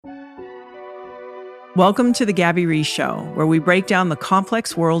Welcome to the Gabby Reese Show, where we break down the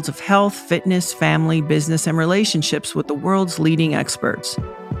complex worlds of health, fitness, family, business, and relationships with the world's leading experts.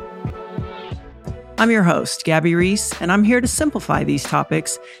 I'm your host, Gabby Reese, and I'm here to simplify these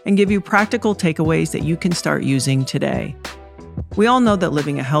topics and give you practical takeaways that you can start using today. We all know that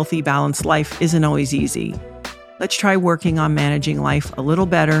living a healthy, balanced life isn't always easy. Let's try working on managing life a little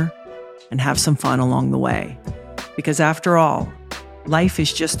better and have some fun along the way. Because after all, life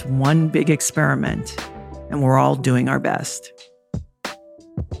is just one big experiment, and we're all doing our best.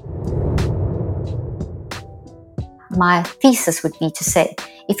 My thesis would be to say,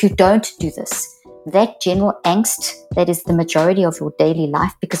 if you don't do this, that general angst that is the majority of your daily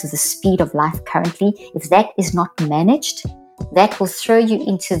life because of the speed of life currently, if that is not managed, that will throw you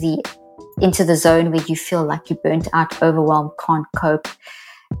into the zone where you feel like you're burnt out, overwhelmed, can't cope.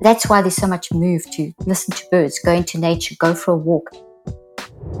 That's why there's so much move to listen to birds, go into nature, go for a walk.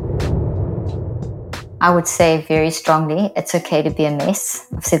 I would say very strongly, it's okay to be a mess.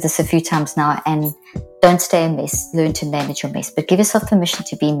 I've said this a few times now, and don't stay a mess. Learn to manage your mess, but give yourself permission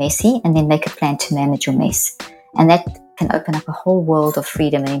to be messy and then make a plan to manage your mess. And that can open up a whole world of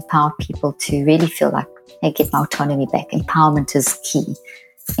freedom and empower people to really feel like, hey, get my autonomy back. Empowerment is key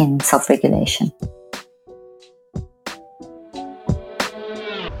in self-regulation.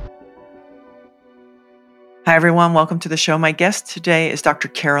 Hi, everyone. Welcome to the show. My guest today is Dr.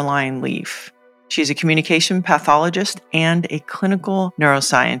 Caroline Leaf. She's a communication pathologist and a clinical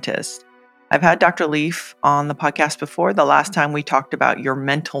neuroscientist. I've had Dr. Leaf on the podcast before. The last time we talked about Your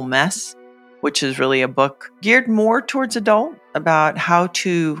Mental Mess, which is really a book geared more towards adult about how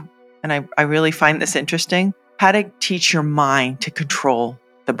to, and I really find this interesting, how to teach your mind to control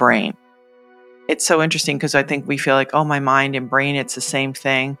the brain. It's so interesting because I think we feel like, oh, my mind and brain, it's the same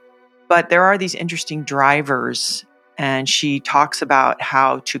thing. But there are these interesting drivers, and she talks about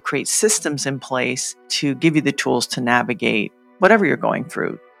how to create systems in place to give you the tools to navigate whatever you're going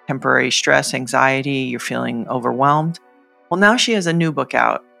through. Temporary stress, anxiety, you're feeling overwhelmed. Well, now she has a new book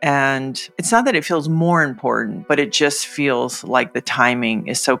out, and it's not that it feels more important, but it just feels like the timing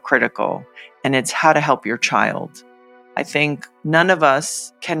is so critical, and it's how to help your child. I think none of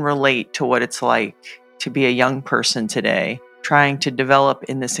us can relate to what it's like to be a young person today, trying to develop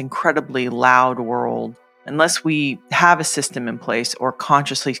in this incredibly loud world. Unless we have a system in place or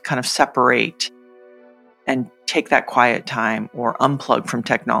consciously kind of separate and take that quiet time or unplug from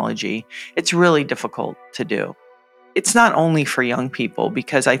technology, it's really difficult to do. It's not only for young people,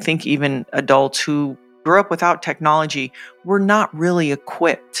 because I think even adults who grew up without technology were not really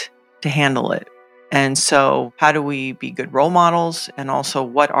equipped to handle it. And so how do we be good role models? And also,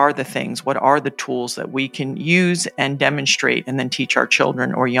 what are the things, what are the tools that we can use and demonstrate and then teach our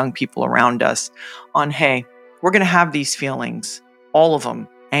children or young people around us on, hey, we're going to have these feelings, all of them,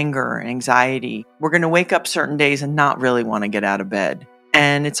 anger, anxiety. We're going to wake up certain days and not really want to get out of bed.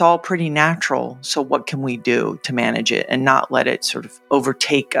 And it's all pretty natural. So what can we do to manage it and not let it sort of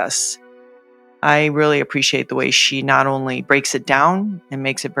overtake us? I really appreciate the way she not only breaks it down and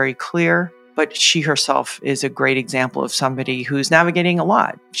makes it very clear, but she herself is a great example of somebody who's navigating a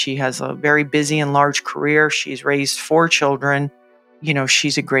lot. She has a very busy and large career. She's raised 4 children. You know,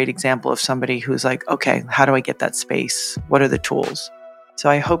 she's a great example of somebody who's like, okay, how do I get that space? What are the tools? So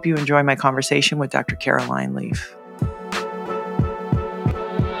I hope you enjoy my conversation with Dr. Caroline Leaf.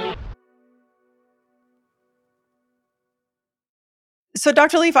 So,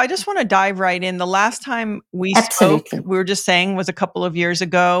 Dr. Leaf, I just want to dive right in. The last time we spoke, we were just saying was a couple of years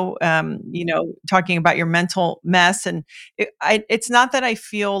ago, talking about your mental mess. And it's not that I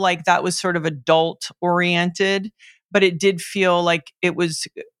feel like that was sort of adult oriented, but it did feel like it was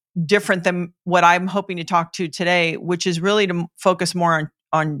different than what I'm hoping to talk to today, which is really to focus more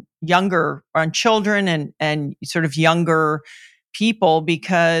on children and sort of younger people,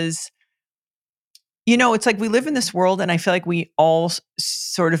 because it's like we live in this world and I feel like we all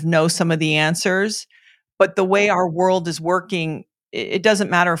sort of know some of the answers, but the way our world is working, it doesn't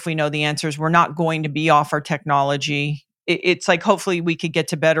matter if we know the answers. We're not going to be off our technology. It's like, hopefully we could get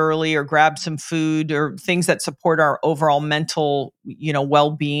to bed early or grab some food or things that support our overall mental,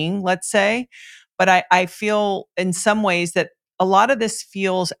 well-being, let's say. But I feel in some ways that a lot of this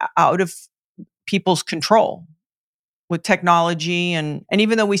feels out of people's control with technology. And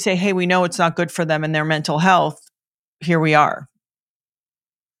even though we say, hey, we know it's not good for them and their mental health, here we are.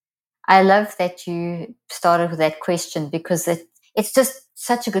 I love that you started with that question, because it's just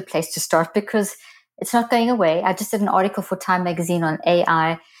such a good place to start, because it's not going away. I just did an article for Time Magazine on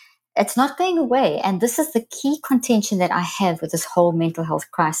AI. It's not going away. And this is the key contention that I have with this whole mental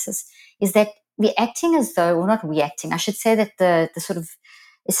health crisis, is that we're acting as though, or not reacting, I should say that the sort of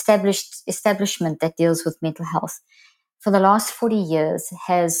establishment that deals with mental health for the last 40 years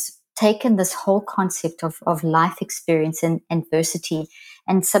has taken this whole concept of life experience and adversity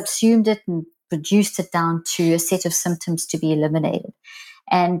and subsumed it and reduced it down to a set of symptoms to be eliminated.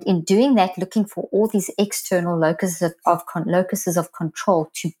 And in doing that, looking for all these external locuses of control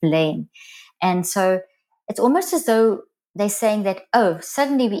to blame. And so it's almost as though they're saying that, oh,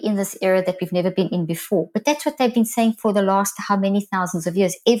 suddenly we're in this era that we've never been in before. But that's what they've been saying for the last how many thousands of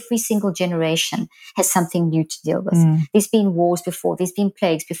years. Every single generation has something new to deal with. There's been wars before. There's been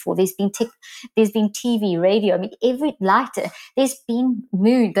plagues before. There's been TV, radio. I mean, every light. There's been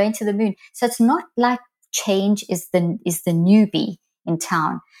moon, going to the moon. So it's not like change is the newbie in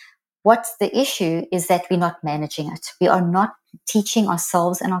town. What's the issue is that we're not managing it. We are not teaching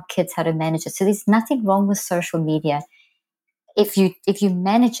ourselves and our kids how to manage it. So there's nothing wrong with social media if you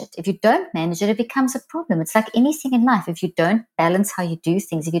manage it. If you don't manage it, it becomes a problem. It's like anything in life. If you don't balance how you do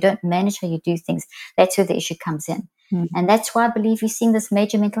things, if you don't manage how you do things, that's where the issue comes in. And that's why I believe you're seeing this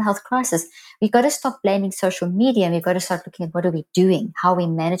major mental health crisis. We've got to stop blaming social media, and we've got to start looking at what are we doing, how are we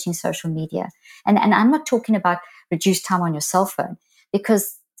managing social media. And I'm not talking about reduced time on your cell phone,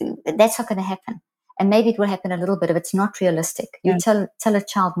 because that's not going to happen. And maybe it will happen a little bit, if it's not realistic. You tell a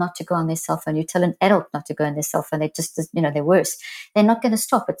child not to go on their cell phone. You tell an adult not to go on their cell phone. They just, they're worse. They're not going to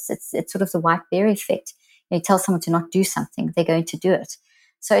stop. It's sort of the white bear effect. You tell someone to not do something, they're going to do it.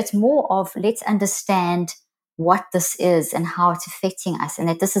 So it's more of, let's understand what this is and how it's affecting us, and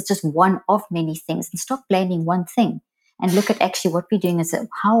that this is just one of many things, and stop blaming one thing and look at actually what we're doing as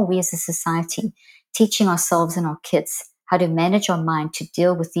how are we as a society teaching ourselves and our kids how to manage our mind to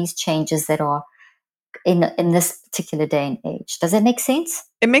deal with these changes that are in this particular day and age. Does that make sense?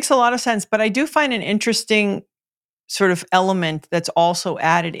 It makes a lot of sense, but I do find an interesting sort of element that's also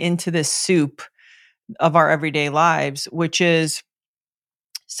added into this soup of our everyday lives, which is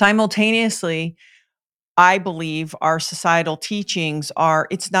simultaneously, I believe our societal teachings are,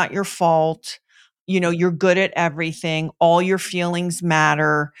 it's not your fault. You're good at everything. All your feelings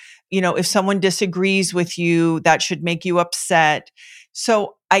matter. If someone disagrees with you, that should make you upset.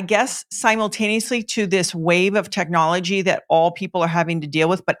 So I guess simultaneously to this wave of technology that all people are having to deal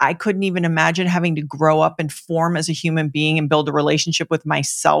with, but I couldn't even imagine having to grow up and form as a human being and build a relationship with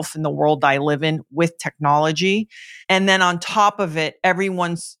myself and the world I live in with technology. And then on top of it,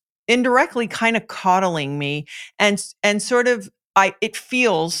 everyone's indirectly kind of coddling me and sort of, it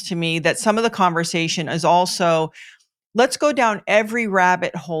feels to me that some of the conversation is also, let's go down every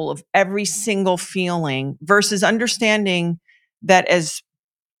rabbit hole of every single feeling versus understanding that as,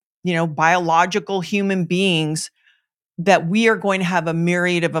 biological human beings, that we are going to have a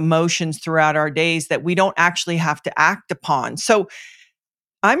myriad of emotions throughout our days that we don't actually have to act upon. So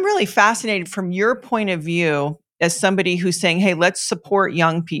I'm really fascinated from your point of view as somebody who's saying, hey, let's support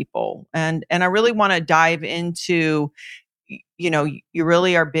young people. And I really want to dive into, you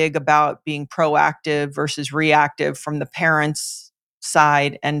really are big about being proactive versus reactive from the parents'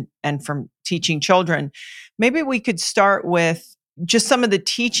 side and from teaching children. Maybe we could start with just some of the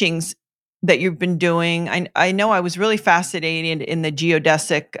teachings that you've been doing. I know I was really fascinated in the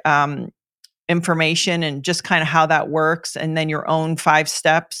geodesic information and just kind of how that works, and then your own 5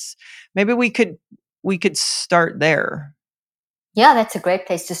 steps. Maybe we could start there. Yeah, that's a great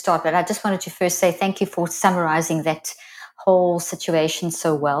place to start. But I just wanted to first say thank you for summarizing that whole situation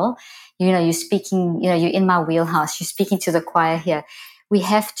so well. You're speaking, you're in my wheelhouse. You're speaking to the choir here. We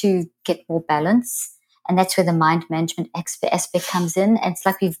have to get more balance. And that's where the mind management aspect comes in. And it's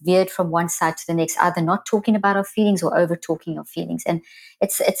like we've veered from one side to the next, either not talking about our feelings or over talking our feelings. And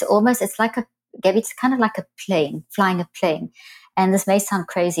it's kind of like a plane, flying a plane. And this may sound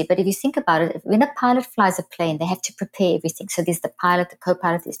crazy, but if you think about it, when a pilot flies a plane, they have to prepare everything. So there's the pilot, the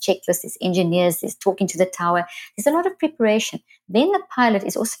co-pilot, there's checklists, there's engineers, there's talking to the tower. There's a lot of preparation. Then the pilot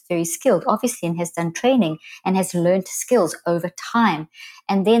is also very skilled, obviously, and has done training and has learned skills over time.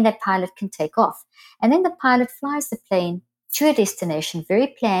 And then that pilot can take off. And then the pilot flies the plane to a destination,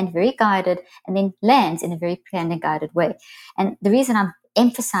 very planned, very guided, and then lands in a very planned and guided way. And the reason I'm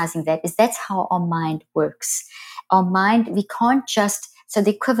emphasizing that is that's how our mind works. Our mind, we can't so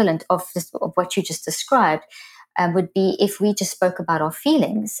the equivalent of what you just described would be if we just spoke about our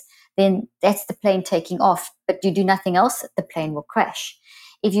feelings, then that's the plane taking off, but you do nothing else, the plane will crash.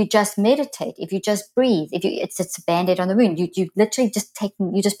 If you just meditate, if you just breathe, it's a Band-Aid on the wound. You literally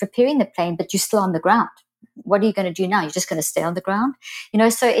you're just preparing the plane, but you're still on the ground. what are you going to do now? You're just going to stay on the ground?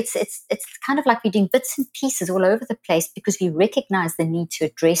 So it's kind of like we're doing bits and pieces all over the place because we recognize the need to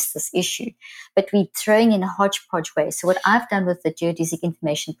address this issue, but we're throwing in a hodgepodge way. So what I've done with the geodesic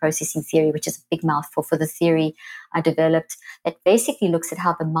information processing theory, which is a big mouthful for the theory I developed, that basically looks at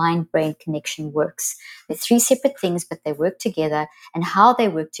how the mind-brain connection works. They're three separate things, but they work together, and how they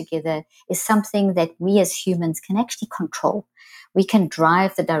work together is something that we as humans can actually control. We can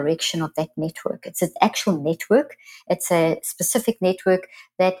drive the direction of that network. It's an actual network. It's a specific network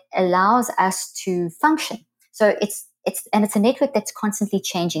that allows us to function. So it's a network that's constantly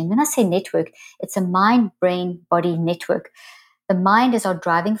changing. When I say network, it's a mind, brain, body network. The mind is our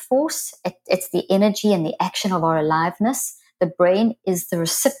driving force. It's the energy and the action of our aliveness. The brain is the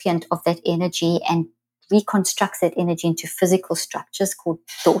recipient of that energy and reconstructs that energy into physical structures called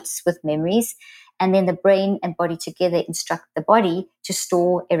thoughts with memories. And then the brain and body together instruct the body to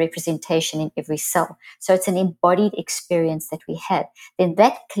store a representation in every cell. So it's an embodied experience that we have. Then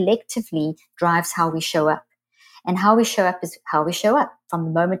that collectively drives how we show up. And how we show up is how we show up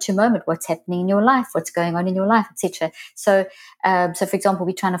from moment to moment, what's happening in your life, what's going on in your life, etc. So for example,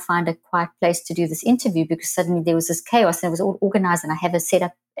 we're trying to find a quiet place to do this interview because suddenly there was this chaos and it was all organized and I have a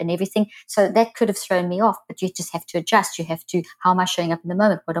setup and everything. So that could have thrown me off, but you just have to adjust. You have to, how am I showing up in the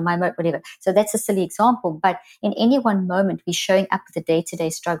moment? What am I, whatever. So that's a silly example, but in any one moment, we're showing up with the day-to-day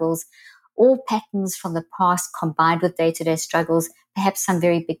struggles, all patterns from the past combined with day-to-day struggles, perhaps some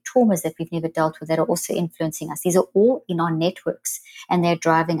very big traumas that we've never dealt with that are also influencing us. These are all in our networks and they're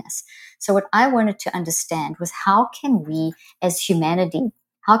driving us. So what I wanted to understand was how can we as humanity,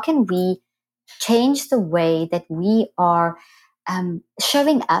 how can we change the way that we are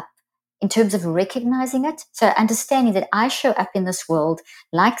showing up in terms of recognizing it? So understanding that I show up in this world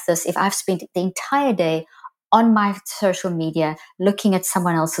like this if I've spent the entire day on my social media looking at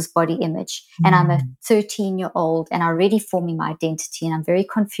someone else's body image. And I'm a 13-year-old and I'm already forming my identity and I'm very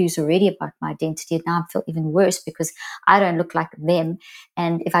confused already about my identity. And now I feel even worse because I don't look like them.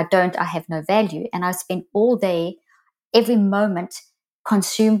 And if I don't, I have no value. And I spend all day, every moment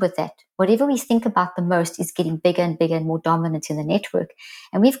consumed with that. Whatever we think about the most is getting bigger and bigger and more dominant in the network.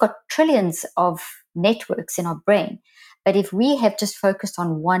 And we've got trillions of networks in our brain. But if we have just focused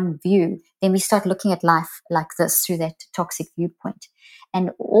on one view, then we start looking at life like this through that toxic viewpoint. And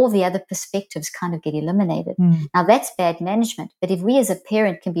all the other perspectives kind of get eliminated. Now that's bad management. But if we as a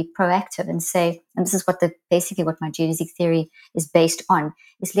parent can be proactive and say, and this is what basically what my geodesic theory is based on,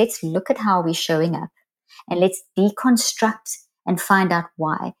 is let's look at how we're showing up and let's deconstruct and find out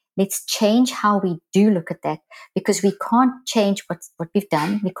why. Let's change how we do look at that because we can't change what we've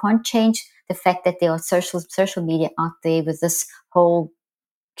done. We can't change the fact that there are social media out there with this whole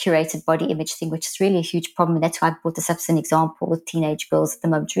curated body image thing, which is really a huge problem. And that's why I brought this up as an example with teenage girls at the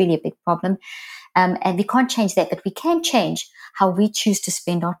moment. It's really a big problem. And we can't change that, but we can change how we choose to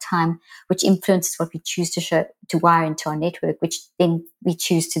spend our time, which influences what we choose to wire into our network, which then we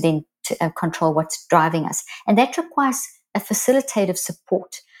choose to control what's driving us. And that requires a facilitative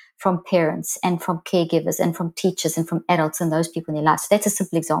support from parents and from caregivers and from teachers and from adults and those people in their lives. So that's a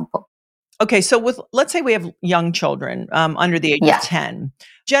simple example. Okay, so let's say we have young children under the age of 10.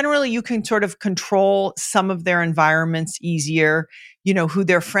 Generally, you can sort of control some of their environments easier, who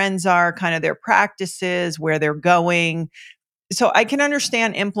their friends are, kind of their practices, where they're going. So I can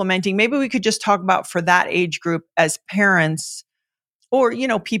understand implementing. Maybe we could just talk about for that age group as parents or,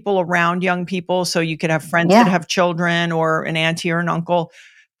 people around young people. So you could have friends that have children or an auntie or an uncle.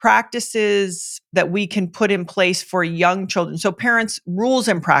 Practices that we can put in place for young children. So parents, rules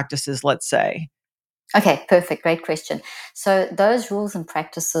and practices, let's say. Okay, perfect. Great question. So those rules and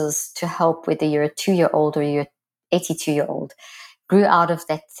practices to help whether you're a 2-year-old or you're 82-year-old grew out of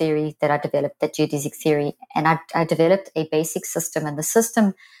that theory that I developed, that geodesic theory. And I developed a basic system. And the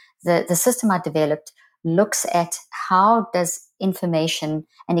system I developed looks at how does information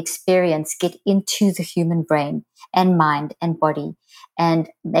and experience get into the human brain and mind and body and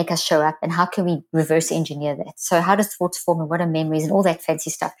make us show up, and how can we reverse engineer that? So how does thoughts form and what are memories and all that fancy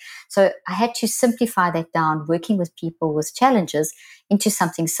stuff? So I had to simplify that down, working with people with challenges, into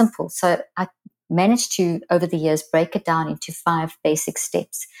something simple. So I managed to, over the years, break it down into 5 basic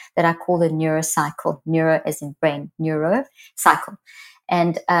steps that I call the neurocycle. Neuro as in brain, neuro cycle.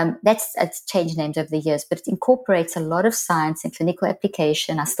 And it's changed names over the years, but it incorporates a lot of science and clinical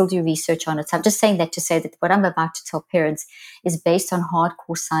application. I still do research on it. So I'm just saying that to say that what I'm about to tell parents is based on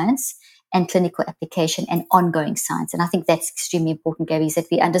hardcore science and clinical application and ongoing science. And I think that's extremely important, Gabby, is that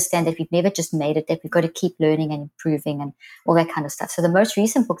we understand that we've never just made it, that we've got to keep learning and improving and all that kind of stuff. So the most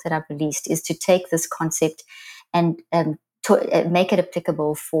recent book that I've released is to take this concept and to make it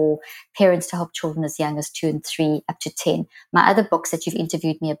applicable for parents to help children as young as 2 and 3 up to 10. My other books that you've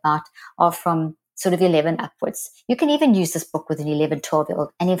interviewed me about are from sort of 11 upwards. You can even use this book with an 11, 12-year-old.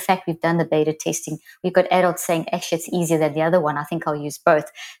 And in fact, we've done the beta testing. We've got adults saying, actually, it's easier than the other one. I think I'll use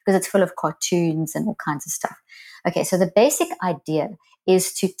both because it's full of cartoons and all kinds of stuff. Okay, so the basic idea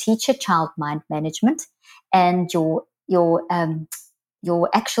is to teach a child mind management, and your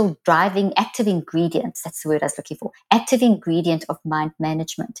actual driving active ingredients, that's the word I was looking for, active ingredient of mind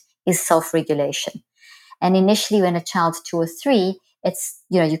management is self-regulation. And initially when a child's 2 or 3, it's,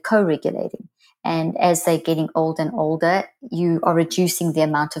 you're co-regulating. And as they're getting older and older, you are reducing the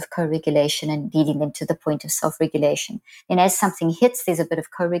amount of co-regulation and leading them to the point of self-regulation. And as something hits, there's a bit of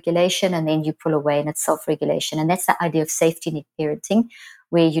co-regulation, and then you pull away and it's self-regulation. And that's the idea of safety net parenting,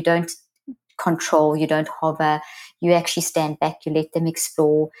 where you don't control, you don't hover, you actually stand back, you let them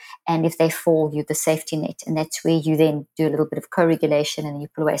explore. And if they fall, you're the safety net. And that's where you then do a little bit of co-regulation and you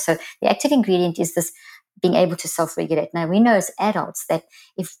pull away. So the active ingredient is this being able to self-regulate. Now, we know as adults that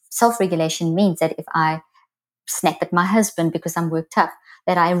if self-regulation means that if I snap at my husband because I'm worked up,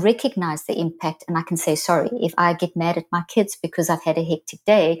 that I recognize the impact and I can say sorry. If I get mad at my kids because I've had a hectic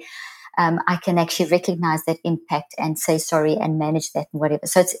day, I can actually recognize that impact and say sorry and manage that and whatever.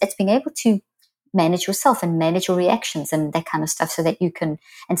 So it's being able to manage yourself and manage your reactions and that kind of stuff, so that you can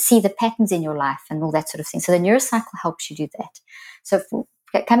and see the patterns in your life and all that sort of thing. So the neurocycle helps you do that. So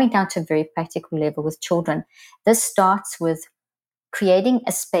coming down to a very practical level with children, this starts with creating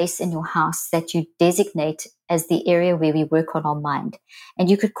a space in your house that you designate as the area where we work on our mind. And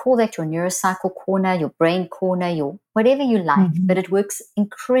you could call that your neurocycle corner, your brain corner, your whatever you like, but it works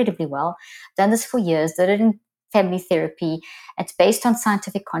incredibly well. Done this for years, did it in family therapy. It's based on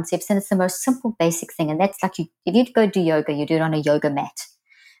scientific concepts, and it's the most simple, basic thing. And that's like if you go do yoga, you do it on a yoga mat.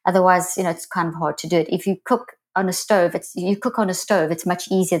 Otherwise, it's kind of hard to do it. If you cook on a stove, it's much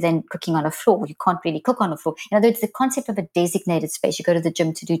easier than cooking on a floor. You can't really cook on a floor. In other words, the concept of a designated space. You go to the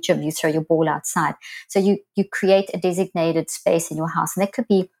gym to do gym, you throw your ball outside. So you create a designated space in your house. And that could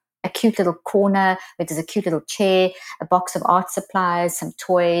be a cute little corner where there's a cute little chair, a box of art supplies, some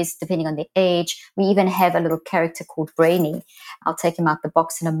toys, depending on the age. We even have a little character called Brainy. I'll take him out the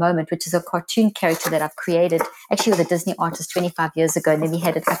box in a moment, which is a cartoon character that I've created, actually with a Disney artist 25 years ago, and then we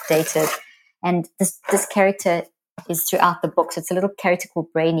had it updated. And this character is throughout the book. So it's a little character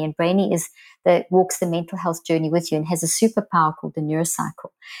called Brainy, and Brainy walks the mental health journey with you and has a superpower called the neurocycle.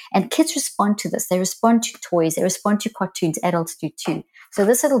 And kids respond to this. They respond to toys. They respond to cartoons. Adults do too. So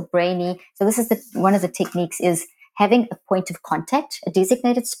this little Brainy, so this is one of the techniques is having a point of contact, a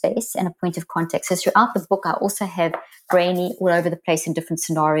designated space and a point of contact. So throughout the book, I also have Brainy all over the place in different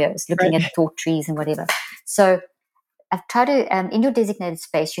scenarios, looking at thought trees and whatever. So I've tried to, in your designated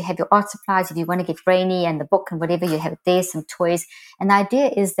space, you have your art supplies. If you want to get Brainy and the book and whatever, you have it there, some toys. And the idea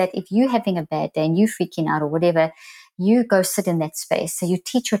is that if you're having a bad day and you're freaking out or whatever, you go sit in that space. So you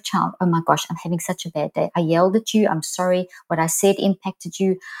teach your child, oh my gosh, I'm having such a bad day. I yelled at you. I'm sorry. What I said impacted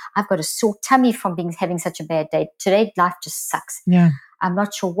you. I've got a sore tummy from having such a bad day. Today, life just sucks. Yeah. I'm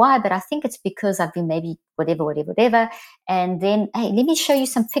not sure why, but I think it's because I've been maybe whatever. And then, hey, let me show you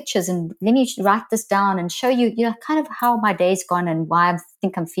some pictures and let me write this down and show you, kind of how my day's gone and why I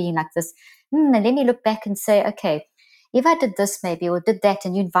think I'm feeling like this. And let me look back and say, okay, if I did this maybe or did that,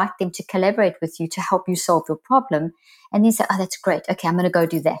 and you invite them to collaborate with you to help you solve your problem, and then say, oh, that's great. Okay, I'm going to go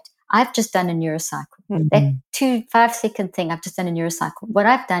do that. I've just done a neurocycle. That 5-second thing, I've just done a neurocycle. What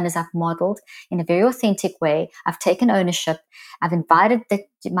I've done is I've modeled in a very authentic way. I've taken ownership. I've invited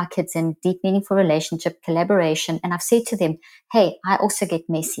my kids in, deep, meaningful relationship, collaboration. And I've said to them, hey, I also get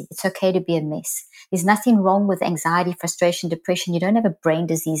messy. It's okay to be a mess. There's nothing wrong with anxiety, frustration, depression. You don't have a brain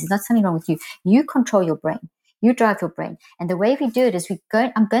disease. There's not something wrong with you. You control your brain. You drive your brain. And the way we do it is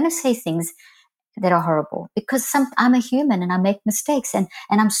I'm going to say things that are horrible because I'm a human and I make mistakes and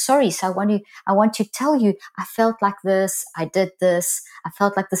I'm sorry. So I want to tell you, I felt like this. I did this. I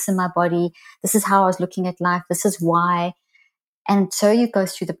felt like this in my body. This is how I was looking at life. This is why. And so you go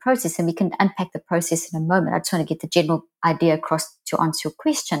through the process, and we can unpack the process in a moment. I just want to get the general idea across to answer your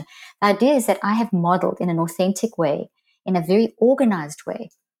question. The idea is that I have modeled in an authentic way, in a very organized way,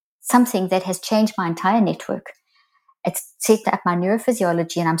 something that has changed my entire network. It's set up my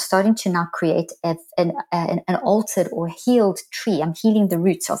neurophysiology, and I'm starting to now create an altered or healed tree. I'm healing the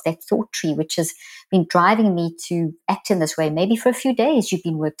roots of that thought tree, which has been driving me to act in this way. Maybe for a few days you've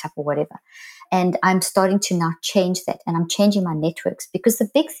been worked up or whatever. And I'm starting to now change that, and I'm changing my networks, because the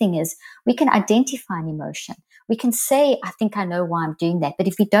big thing is we can identify an emotion. We can say, I think I know why I'm doing that. But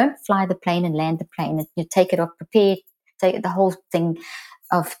if we don't fly the plane and land the plane and you take it off, prepare, take the whole thing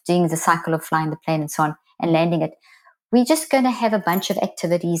of doing the cycle of flying the plane and so on and landing it, we're just going to have a bunch of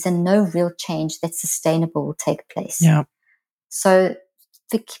activities and no real change that's sustainable will take place. Yeah. So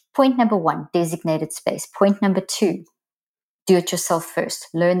the point number 1, designated space. Point number 2, do it yourself first.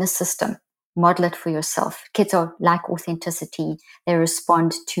 Learn the system. Model it for yourself. Kids are like authenticity. They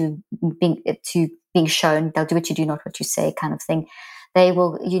respond to being shown. They'll do what you do, not what you say, kind of thing.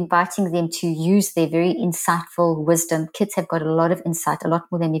 You're inviting them to use their very insightful wisdom. Kids have got a lot of insight, a lot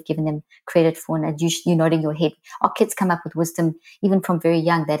more than you've given them credit for. And you're nodding your head. Our kids come up with wisdom even from very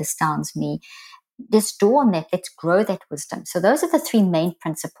young. That astounds me. Let's draw on that. Let's grow that wisdom. So those are the 3 main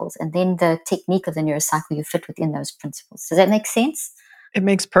principles. And then the technique of the neurocycle, you fit within those principles. Does that make sense? It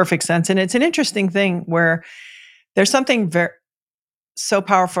makes perfect sense. And it's an interesting thing where there's something so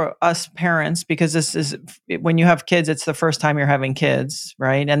powerful for us parents, because this is, when you have kids, it's the first time you're having kids,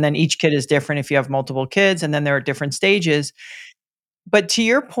 right? And then each kid is different if you have multiple kids, and then there are different stages. But to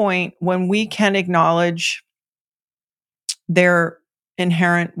your point, when we can acknowledge their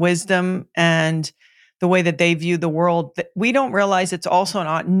inherent wisdom and the way that they view the world, we don't realize it's also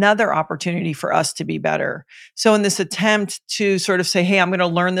another opportunity for us to be better. So in this attempt to sort of say, hey, I'm going to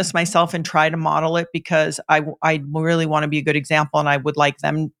learn this myself and try to model it because I really want to be a good example and I would like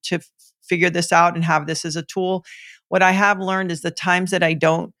them to figure this out and have this as a tool. What I have learned is the times that I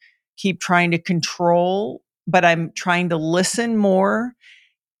don't keep trying to control, but I'm trying to listen more.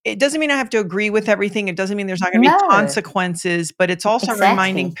 It doesn't mean I have to agree with everything. It doesn't mean there's not going to be consequences, but it's also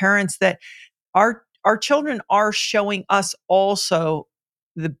reminding parents that our children are showing us also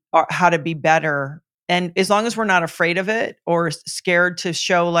how to be better. And as long as we're not afraid of it or scared to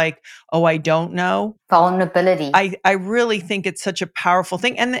show like, oh, I don't know. Vulnerability. I really think it's such a powerful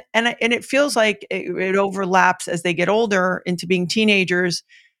thing. And it feels like it overlaps as they get older into being teenagers,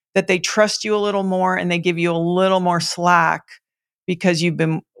 that they trust you a little more and they give you a little more slack because you've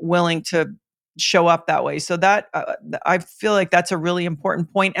been willing to show up that way. So that I feel like that's a really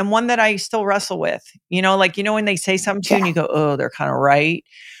important point, and one that I still wrestle with. When they say something to you and you go, oh, they're kind of right,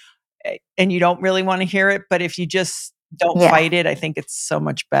 and you don't really want to hear it, but if you just don't fight it, I think it's so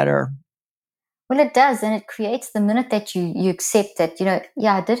much better. Well, it does, and it creates the minute that you accept that,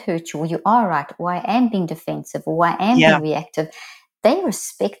 I did hurt you, or you are right, or I am being defensive, or I am being reactive. They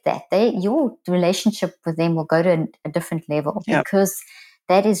respect that. Your relationship with them will go to a different level because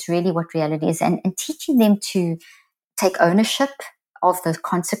that is really what reality is. And teaching them to take ownership of the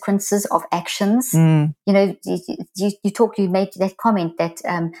consequences of actions. You made that comment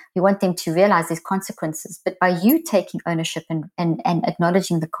that you want them to realize there's consequences. But by you taking ownership and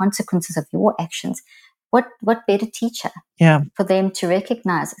acknowledging the consequences of your actions, what better teacher for them to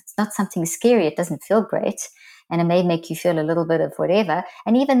recognize it's not something scary, it doesn't feel great, and it may make you feel a little bit of whatever.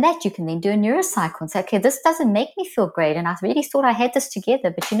 And even that, you can then do a neurocycle and say, okay, this doesn't make me feel great. And I really thought I had this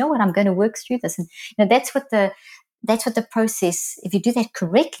together, but you know what? I'm going to work through this. And that's what the process, if you do that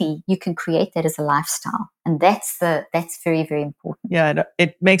correctly, you can create that as a lifestyle. And that's very, very important. Yeah,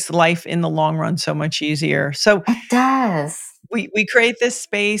 it makes life in the long run so much easier. So it does. We create this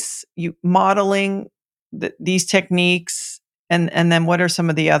space, you modeling these techniques, and then what are some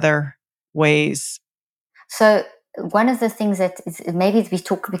of the other ways? So one of the things that is, maybe we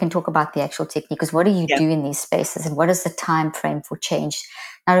can talk about the actual technique, because what do you do in these spaces and what is the time frame for change?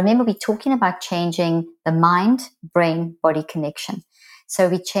 Now, remember, we're talking about changing the mind, brain, body connection. So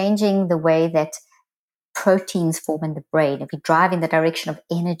we're changing the way that proteins form in the brain. If we drive in the direction of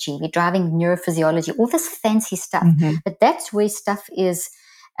energy, we're driving neurophysiology, all this fancy stuff. But that's where stuff is,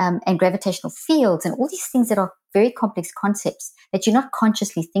 and gravitational fields and all these things that are very complex concepts that you're not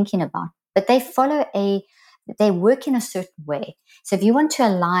consciously thinking about. But they work in a certain way. So if you want to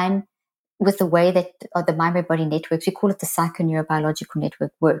align with the way that the mind-body networks, we call it the psychoneurobiological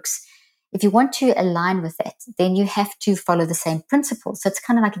network, works. If you want to align with that, then you have to follow the same principles. So it's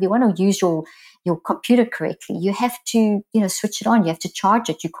kind of like if you want to use your computer correctly, you have to switch it on. You have to charge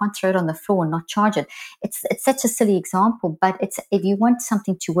it. You can't throw it on the floor and not charge it. It's such a silly example, but if you want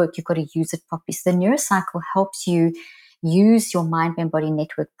something to work, you've got to use it properly. So the neurocycle helps you use your mind and body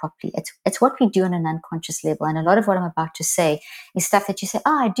network properly. It's what we do on an unconscious level. And a lot of what I'm about to say is stuff that you say,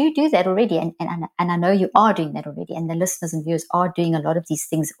 I do that already. And I know you are doing that already. And the listeners and viewers are doing a lot of these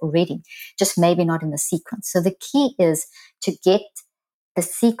things already, just maybe not in the sequence. So the key is to get the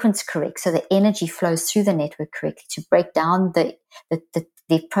sequence correct, so the energy flows through the network correctly, to break down the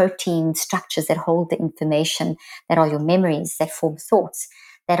protein structures that hold the information, that are your memories, that form thoughts,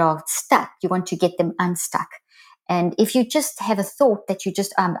 that are stuck. You want to get them unstuck. And if you just have a thought that you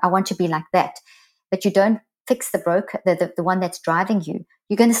just, I want to be like that, but you don't fix the one that's driving you,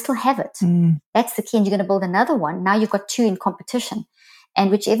 you're going to still have it. That's the key. And you're going to build another one. Now you've got two in competition.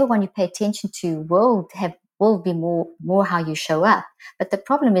 And whichever one you pay attention to will will be more how you show up. But the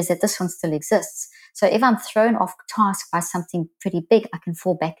problem is that this one still exists. So if I'm thrown off task by something pretty big, I can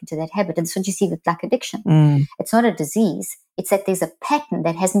fall back into that habit. And that's what you see with like addiction. It's not a disease. It's that there's a pattern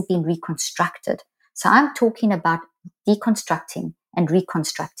that hasn't been reconstructed. So I'm talking about deconstructing and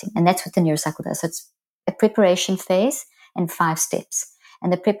reconstructing. And that's what the neurocycle does. So it's a preparation phase and 5 steps.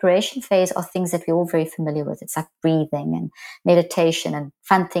 And the preparation phase are things that we're all very familiar with. It's like breathing and meditation and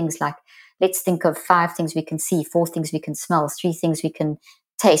fun things like, let's think of 5 things we can see, 4 things we can smell, 3 things we can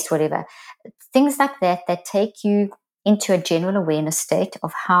taste, whatever. Things like that take you into a general awareness state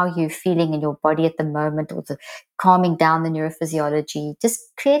of how you're feeling in your body at the moment, or the calming down the neurophysiology, just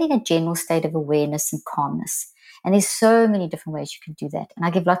creating a general state of awareness and calmness. And there's so many different ways you can do that. And I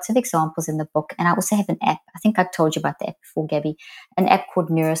give lots of examples in the book. And I also have an app. I think I've told you about the app before, Gabby, an app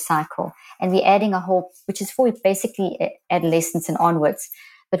called Neurocycle. And we're adding a whole, which is for basically adolescents and onwards,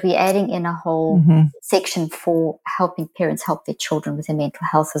 but we're adding in a whole section for helping parents help their children with their mental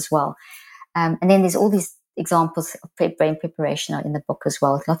health as well. And then there's all these examples of brain preparation in the book as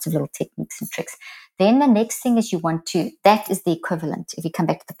well, with lots of little techniques and tricks. Then the next thing is that is the equivalent. If you come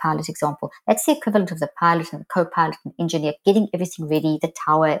back to the pilot example, that's the equivalent of the pilot and the co-pilot and engineer getting everything ready, the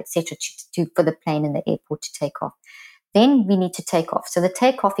tower, etc., for the plane in the airport to take off. Then we need to take off. So the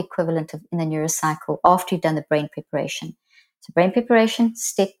takeoff equivalent in the neurocycle after you've done the brain preparation. So brain preparation,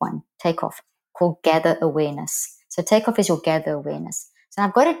 step 1, takeoff, called gather awareness. So takeoff is your gather awareness. So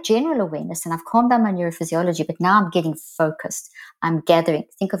I've got a general awareness and I've calmed down my neurophysiology, but now I'm getting focused. I'm gathering.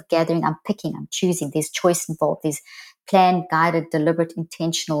 Think of gathering. I'm picking. I'm choosing. There's choice involved. There's planned, guided, deliberate,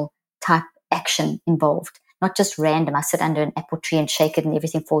 intentional type action involved. Not just random. I sit under an apple tree and shake it and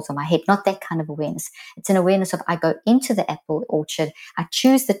everything falls on my head. Not that kind of awareness. It's an awareness of I go into the apple orchard, I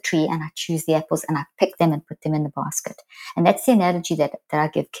choose the tree and I choose the apples and I pick them and put them in the basket. And that's the analogy that I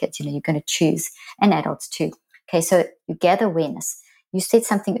give kids. You're going to choose, and adults too. Okay, so you gather awareness. You said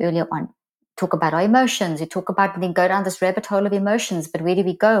something earlier on. Talk about our emotions. You talk about, then go down this rabbit hole of emotions. But where do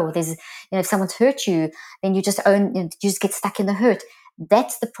we go? There's, if someone's hurt you, then you just you just get stuck in the hurt.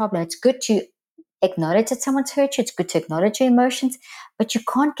 That's the problem. It's good to acknowledge that someone's hurt you. It's good to acknowledge your emotions, but you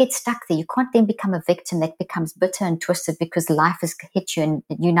can't get stuck there. You can't then become a victim that becomes bitter and twisted because life has hit you and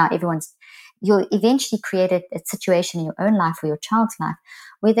you'll eventually create a situation in your own life or your child's life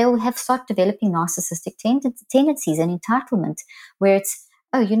where they will start developing narcissistic tendencies and entitlement, where it's,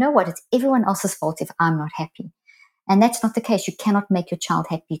 oh, you know what? It's everyone else's fault if I'm not happy. And that's not the case. You cannot make your child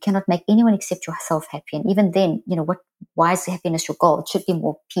happy. You cannot make anyone except yourself happy. And even then, why is happiness your goal? It should be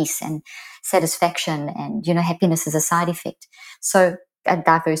more peace and satisfaction, and, happiness is a side effect. So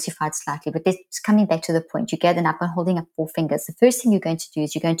diversified slightly, but it's coming back to the point. You gather up and holding up 4 fingers. The first thing you're going to do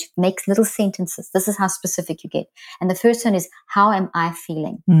is you're going to make little sentences. This is how specific you get. And the first one is, how am I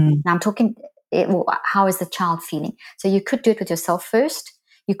feeling? Now I'm talking, how is the child feeling? So you could do it with yourself first.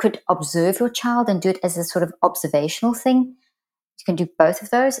 You could observe your child and do it as a sort of observational thing. You can do both of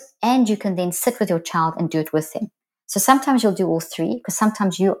those, and you can then sit with your child and do it with them. So sometimes you'll do all 3, because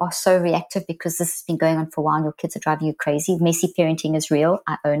sometimes you are so reactive because this has been going on for a while and your kids are driving you crazy. Messy parenting is real.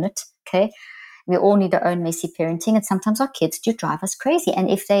 I own it. Okay. We all need to own messy parenting, and sometimes our kids do drive us crazy. And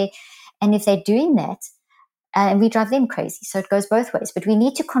if they're doing that, and we drive them crazy. So it goes both ways. But we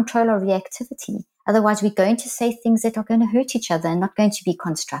need to control our reactivity. Otherwise, we're going to say things that are going to hurt each other and not going to be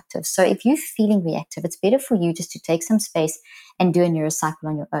constructive. So if you're feeling reactive, it's better for you just to take some space and do a neurocycle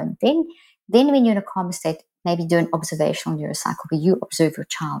on your own. Then when you're in a calm state, maybe do an observational neurocycle where you observe your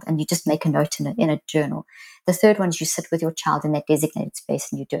child and you just make a note in a journal. The third one is you sit with your child in that designated space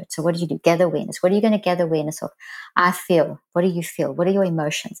and you do it. So what do? Gather awareness. What are you going to gather awareness of? I feel. What do you feel? What are your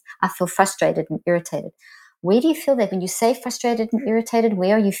emotions? I feel frustrated and irritated. Where do you feel that? When you say frustrated and irritated,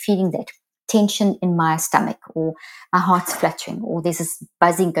 where are you feeling that? Tension in my stomach, or my heart's fluttering, or there's this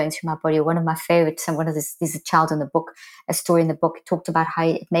buzzing going through my body. Or one of my favorites, and there's a child in the book, a story in the book, talked about how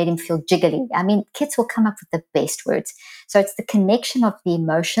it made him feel jiggly. I mean, kids will come up with the best words. So it's the connection of the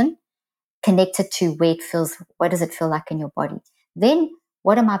emotion connected to where it feels. What does it feel like in your body? Then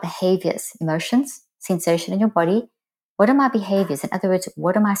what are my behaviors? Emotions, sensation in your body. What are my behaviors? In other words,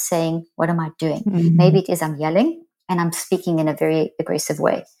 what am I saying? What am I doing? Maybe it is I'm yelling and I'm speaking in a very aggressive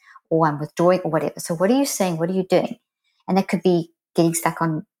way, or I'm withdrawing, or whatever. So what are you saying? What are you doing? And that could be getting stuck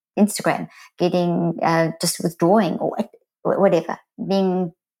on Instagram, getting just withdrawing, or whatever,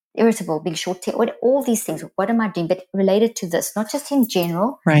 being irritable, being short-tempered, all these things. What am I doing? But related to this, not just in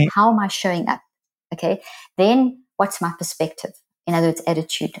general. Right. How am I showing up? Okay. Then what's my perspective? In other words,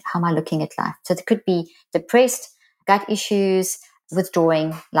 attitude. How am I looking at life? So it could be depressed, gut issues,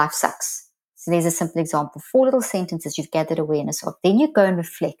 withdrawing, life sucks. So there's a simple example. 4 little sentences you've gathered awareness of. Then you go and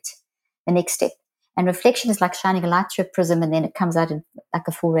reflect. The next step. And reflection is like shining a light through a prism, and then it comes out in like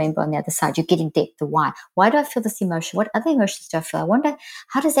a full rainbow on the other side. You're getting depth, the why. Why do I feel this emotion? What other emotions do I feel? I wonder,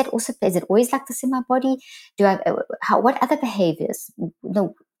 how does that also play? Is it always like this in my body? What other behaviors?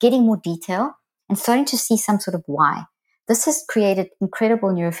 Getting more detail and starting to see some sort of why. This has created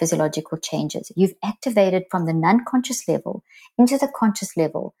incredible neurophysiological changes. You've activated from the non-conscious level into the conscious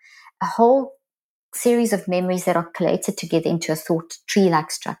level a whole series of memories that are collated together into a thought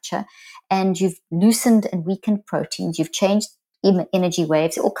tree-like structure. And you've loosened and weakened proteins. You've changed energy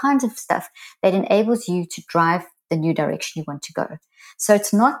waves, all kinds of stuff that enables you to drive the new direction you want to go. So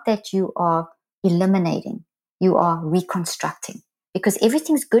it's not that you are eliminating, you are reconstructing, because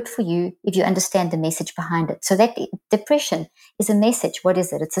everything's good for you if you understand the message behind it. So that depression is a message. What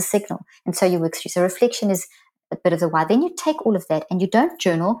is it? It's a signal. And so you work through. So reflection is a bit of the why. Then you take all of that and you don't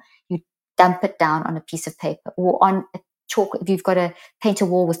journal, you dump it down on a piece of paper or on a chalk. If you've got to paint a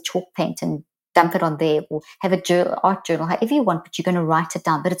wall with chalk paint, and dump it on there, or have a art journal, however you want, but you're going to write it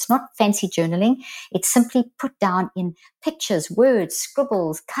down. But it's not fancy journaling. It's simply put down in pictures, words,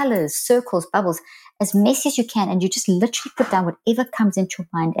 scribbles, colors, circles, bubbles, as messy as you can. And you just literally put down whatever comes into your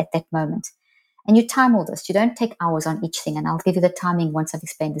mind at that moment. And you time all this. You don't take hours on each thing. And I'll give you the timing once I've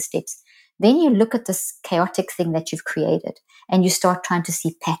explained the steps. Then you look at this chaotic thing that you've created and you start trying to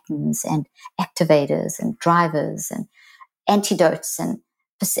see patterns and activators and drivers and antidotes and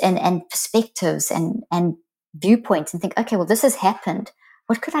perspectives and viewpoints, and think, okay, well, this has happened.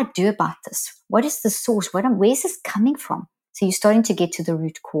 What could I do about this? What is the source? Where's this coming from? So you're starting to get to the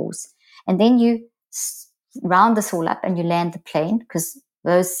root cause. And then you round this all up and you land the plane, because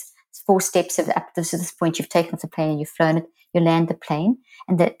those 4 steps of up to this point, you've taken off the plane and you've flown it, you land the plane,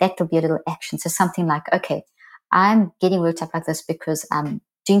 and that will be a little action. So something like, okay, I'm getting worked up like this because I'm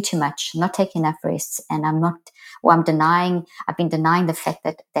doing too much, not taking enough rests, and I've been denying the fact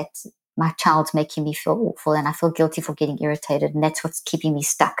that my child's making me feel awful, and I feel guilty for getting irritated, and that's what's keeping me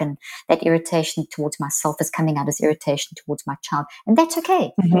stuck. And that irritation towards myself is coming out as irritation towards my child. And that's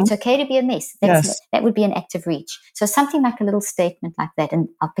okay. Mm-hmm. It's okay to be a mess. That would be an active reach. So something like a little statement like that, and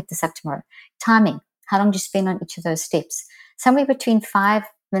I'll pick this up tomorrow. Timing. How long do you spend on each of those steps? Somewhere between 5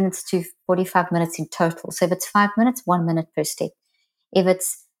 minutes to 45 minutes in total. So if it's 5 minutes, 1 minute per step. If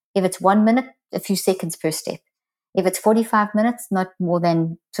it's 1 minute, a few seconds per step. If it's 45 minutes, not more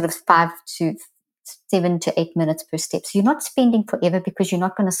than sort of 5 to 7 to 8 minutes per step. So you're not spending forever, because you're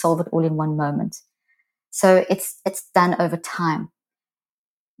not going to solve it all in one moment. So it's done over time.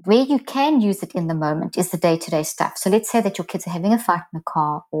 Where you can use it in the moment is the day-to-day stuff. So let's say that your kids are having a fight in the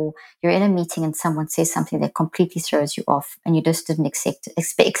car, or you're in a meeting and someone says something that completely throws you off, and you just didn't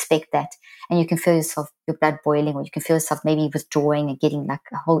expect that. And you can feel yourself, your blood boiling, or you can feel yourself maybe withdrawing and getting like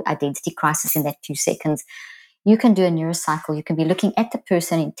a whole identity crisis in that few seconds. You can do a neurocycle. You can be looking at the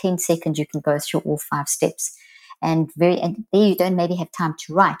person in 10 seconds. You can go through all 5 steps. And there you don't maybe have time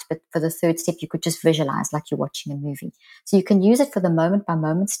to write, but for the 3rd step, you could just visualize like you're watching a movie. So you can use it for the moment by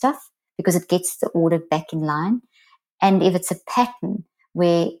moment stuff, because it gets the order back in line. And if it's a pattern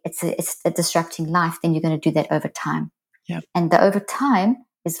where it's a disrupting life, then you're going to do that over time. Yeah. And the over time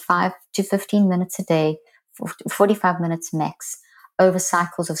is 5 to 15 minutes a day, 45 minutes max, over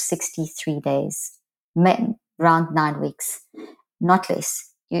cycles of 63 days, around 9 weeks, not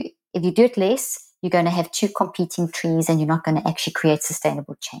less. If you do it less, you're going to have 2 competing trees, and you're not going to actually create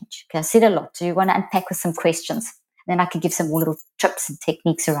sustainable change. Okay, I said a lot. So you want to unpack with some questions. Then I could give some more little tips and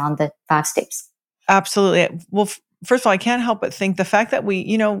techniques around the 5 steps. Absolutely. Well, first of all, I can't help but think the fact that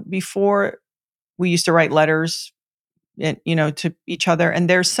we, before we used to write letters, to each other. And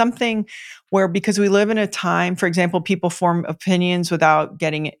there's something where, because we live in a time, for example, people form opinions without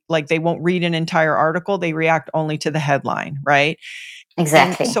getting it, like they won't read an entire article. They react only to the headline, right?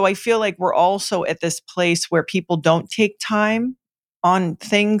 Exactly. And so I feel like we're also at this place where people don't take time on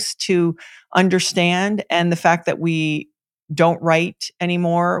things to understand. And the fact that we don't write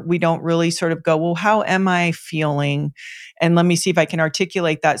anymore, we don't really sort of go, well, how am I feeling? And let me see if I can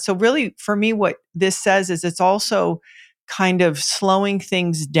articulate that. So really, for me, what this says is it's also kind of slowing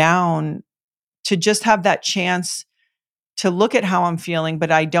things down to just have that chance to look at how I'm feeling,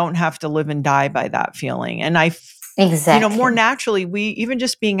 but I don't have to live and die by that feeling. And Exactly. more naturally, we even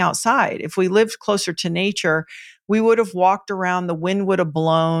just being outside, if we lived closer to nature, we would have walked around, the wind would have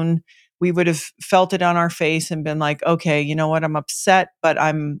blown, we would have felt it on our face and been like, okay, you know what, I'm upset, but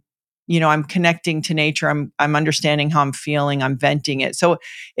I'm connecting to nature. I'm understanding how I'm feeling. I'm venting it. So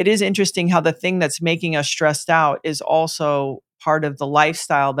it is interesting how the thing that's making us stressed out is also part of the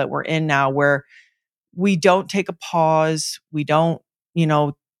lifestyle that we're in now, where we don't take a pause. We don't,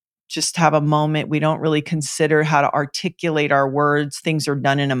 just have a moment. We don't really consider how to articulate our words. Things are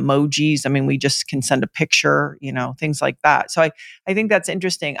done in emojis. I mean, we just can send a picture, things like that. So I think that's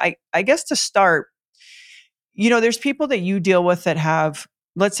interesting. I guess to start, there's people that you deal with that have,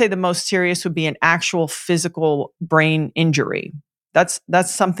 let's say the most serious would be an actual physical brain injury. That's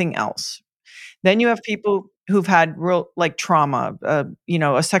something else. Then you have people who've had real like trauma,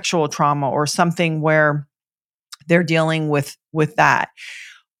 a sexual trauma or something where they're dealing with that.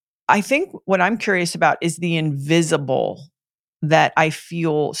 I think what I'm curious about is the invisible that I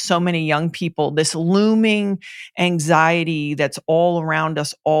feel so many young people, this looming anxiety that's all around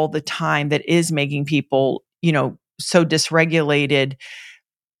us all the time that is making people, so dysregulated.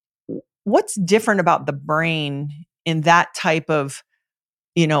 What's different about the brain in that type of,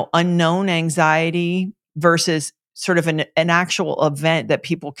 unknown anxiety versus sort of an actual event that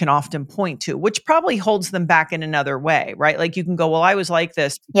people can often point to, which probably holds them back in another way, right? Like you can go, well, I was like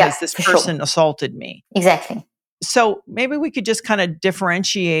this Yeah, because this for person sure. assaulted me. Exactly. So maybe we could just kind of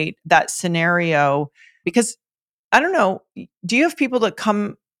differentiate that scenario because I don't know, do you have people that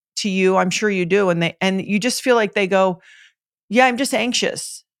come to you? I'm sure you do. And you just feel like they go, yeah, I'm just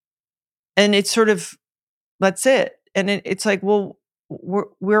anxious. And it's sort of, that's it. And it's like, well,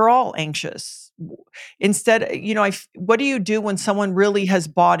 we're all anxious. Instead, what do you do when someone really has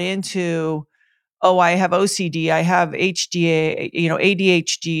bought into, oh, I have OCD, I have HDA,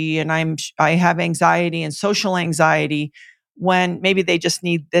 ADHD, and I have anxiety and social anxiety, when maybe they just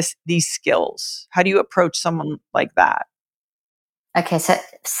need these skills? How do you approach someone like that? Okay, so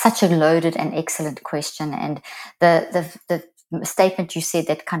such a loaded and excellent question, and the statement you said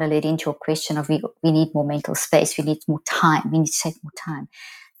that kind of led into a question of we need more mental space, we need more time, we need to take more time.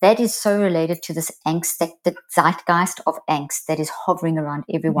 That is so related to this angst, that the zeitgeist of angst that is hovering around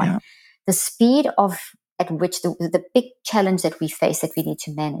everyone. Yeah. The speed at which the big challenge that we face that we need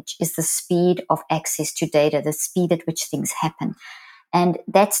to manage is the speed of access to data, the speed at which things happen, and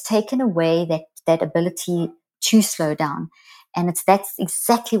that's taken away that ability to slow down. And that's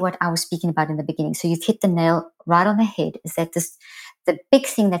exactly what I was speaking about in the beginning. So you've hit the nail right on the head, is that the big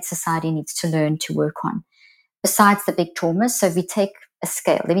thing that society needs to learn to work on, besides the big traumas. So if we take a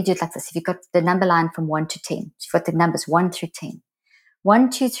scale, let me do it like this. If you've got the number line from 1 to 10, so you've got the numbers 1 through 10. 1,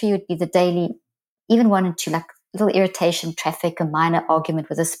 2, 3 would be the daily, even 1 and 2, like little irritation, traffic, a minor argument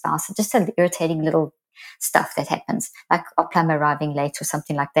with a spouse, just an irritating little stuff that happens, like a plumber arriving late or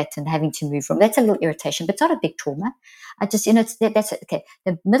something like that and having to move from. That's a little irritation, but it's not a big trauma. I just, that's okay.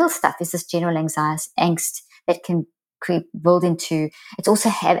 The middle stuff is this general anxiety, angst that can build into, it's also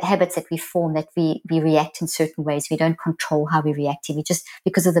habits that we form, that we react in certain ways. We don't control how we react. We just,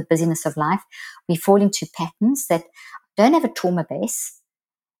 because of the busyness of life, we fall into patterns that don't have a trauma base.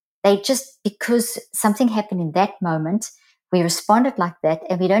 They just, because something happened in that moment, we responded like that,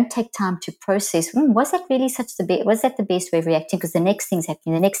 and we don't take time to process, was that really was that the best way of reacting? Because the next thing's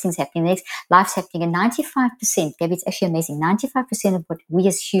happening, the next thing's happening, the next life's happening. And 95%, Gabby, it's actually amazing, 95% of what we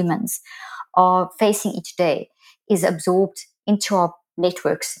as humans are facing each day is absorbed into our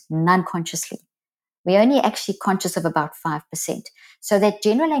networks non-consciously. We're only actually conscious of about 5%. So that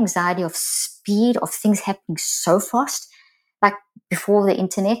general anxiety of speed, of things happening so fast, like before the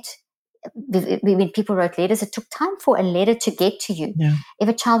internet, when people wrote letters, it took time for a letter to get to you. Yeah. If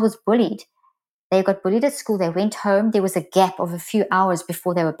a child was bullied, they got bullied at school, they went home, there was a gap of a few hours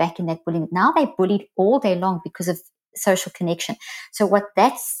before they were back in that bullying. Now they're bullied all day long because of social connection. So what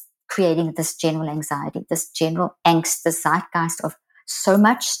that's creating, this general anxiety, this general angst, the zeitgeist of so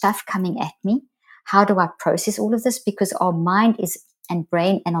much stuff coming at me. How do I process all of this? Because our mind and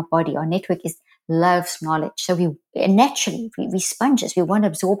brain and our body, our network loves knowledge. So we naturally, we sponges, we want to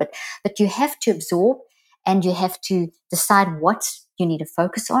absorb it. But you have to absorb, and you have to decide what you need to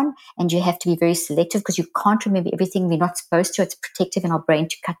focus on, and you have to be very selective, because you can't remember everything. We're not supposed to. It's protective in our brain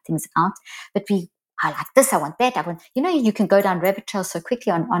to cut things out. But I like this, I want that, I want, you can go down rabbit trails so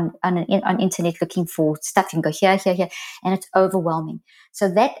quickly on internet looking for stuff. You can go here, here, here, and it's overwhelming. So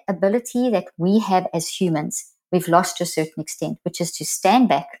that ability that we have as humans, we've lost to a certain extent, which is to stand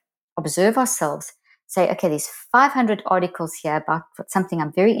back, observe ourselves, say, okay, there's 500 articles here about something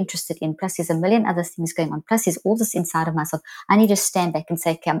I'm very interested in, plus there's a million other things going on, plus there's all this inside of myself. I need to stand back and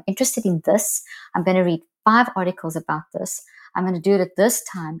say, okay, I'm interested in this. I'm going to read 5 articles about this. I'm going to do it at this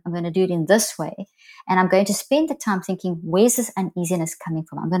time. I'm going to do it in this way. And I'm going to spend the time thinking, where's this uneasiness coming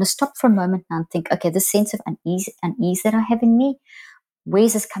from? I'm going to stop for a moment now and think, okay, this sense of unease that I have in me,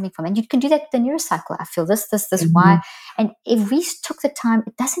 where's this coming from? And you can do that with the neurocycle. I feel this, why. And if we took the time,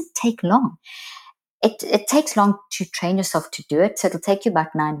 it doesn't take long. It takes long to train yourself to do it. So it'll take you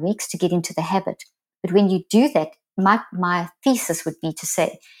about 9 weeks to get into the habit. But when you do that, my thesis would be to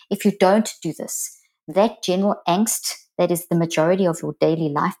say, if you don't do this, that general angst that is the majority of your daily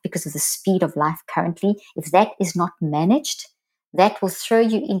life because of the speed of life currently, if that is not managed, that will throw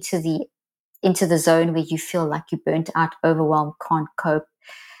you into the zone where you feel like you're burnt out, overwhelmed, can't cope.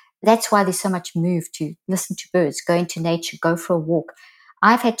 That's why there's so much move to listen to birds, go into nature, go for a walk.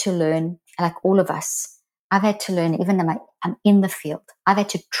 I've had to learn, like all of us, I've had to learn, even though I'm in the field, I've had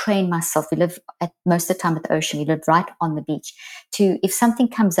to train myself. We live most of the time at the ocean. We live right on the beach. If something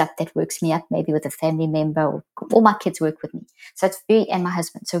comes up that works me up, maybe with a family member, or all my kids work with me. So it's and my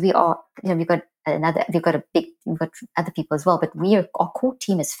husband. So we are, we've got other people as well, but our core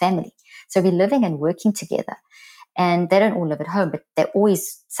team is family. So we're living and working together. And they don't all live at home, but they're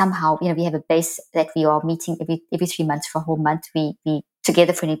always somehow, we have a base that we are meeting every 3 months for a whole month. We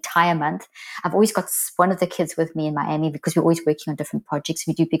together for an entire month. I've always got one of the kids with me in Miami because we're always working on different projects.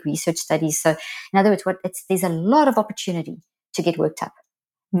 We do big research studies. So in other words, there's a lot of opportunity to get worked up,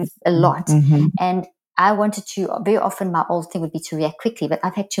 a lot. Mm-hmm. And I wanted to, very often my old thing would be to react quickly, but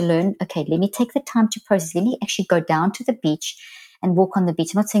I've had to learn, okay, let me take the time to process. Let me actually go down to the beach and walk on the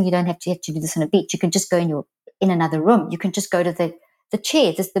beach. I'm not saying you don't have to do this on a beach. You can just go in another room. You can just go to the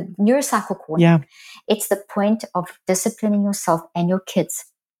chair. There's the neurocycle corner. Yeah. It's the point of disciplining yourself and your kids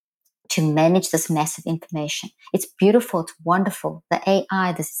to manage this massive information. It's beautiful. It's wonderful. The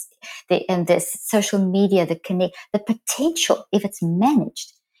AI, the social media, the potential, if it's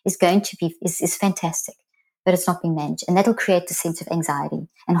managed, is going to be is fantastic. But it's not being managed, and that'll create a sense of anxiety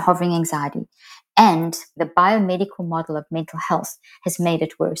and hovering anxiety. And the biomedical model of mental health has made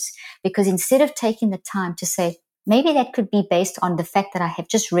it worse, because instead of taking the time to say, maybe that could be based on the fact that I have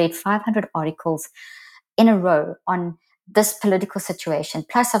just read 500 articles in a row on this political situation.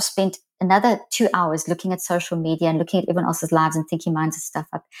 Plus, I've spent another 2 hours looking at social media and looking at everyone else's lives and thinking mine's stuff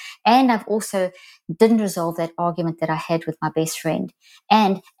up. And I've also didn't resolve that argument that I had with my best friend.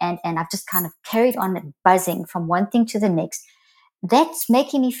 And I've just kind of carried on buzzing from one thing to the next. That's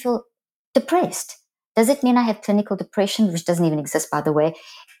making me feel depressed. Does it mean I have clinical depression, which doesn't even exist, by the way?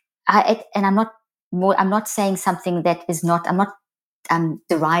 I'm not saying something that is not. I'm not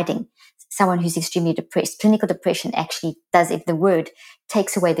deriding someone who's extremely depressed. Clinical depression actually does, if the word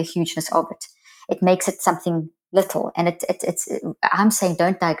takes away the hugeness of it, it makes it something little. And I'm saying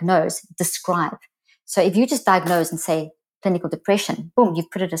don't diagnose, describe. So if you just diagnose and say clinical depression, boom,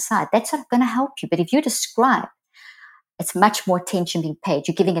 you've put it aside. That's not going to help you. But if you describe, it's much more attention being paid.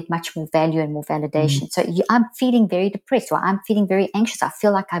 You're giving it much more value and more validation. So I'm feeling very depressed, or I'm feeling very anxious. I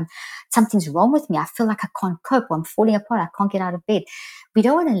feel like something's wrong with me. I feel like I can't cope, or I'm falling apart. I can't get out of bed. We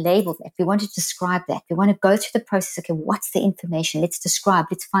don't want to label that. We want to describe that. We want to go through the process. Okay, what's the information? Let's describe.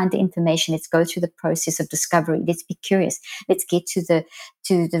 Let's find the information. Let's go through the process of discovery. Let's be curious. Let's get to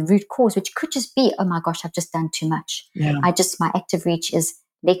the root cause, which could just be, oh my gosh, I've just done too much. Yeah. My active reach is,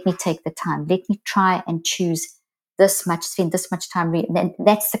 let me take the time. Let me try and choose spend this much time reading. And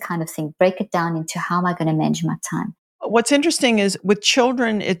that's the kind of thing. Break it down into, how am I going to manage my time? What's interesting is with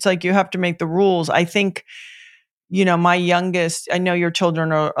children, it's like you have to make the rules. I think, my youngest, I know your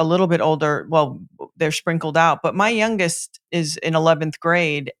children are a little bit older. Well, they're sprinkled out, but my youngest is in 11th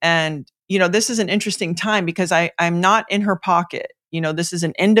grade. And, this is an interesting time because I'm not in her pocket. This is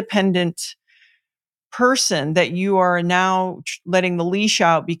an independent person that you are now letting the leash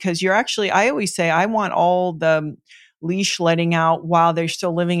out, because I always say, I want all the leash letting out while they're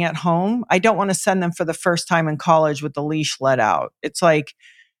still living at home. I don't want to send them for the first time in college with the leash let out. It's like,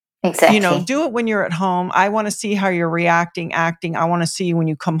 Exactly. do it when you're at home. I want to see how you're reacting, acting. I want to see when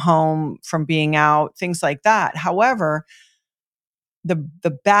you come home from being out, things like that. However, the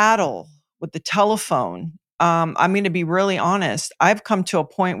battle with the telephone, I'm going to be really honest. I've come to a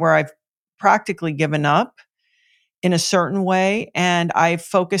point where I've practically given up in a certain way. And I've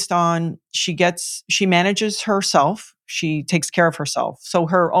focused on, she manages herself. She takes care of herself. So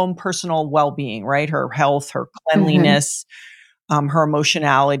her own personal well-being, right? Her health, her cleanliness, her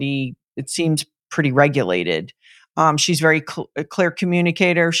emotionality, it seems pretty regulated. She's very a clear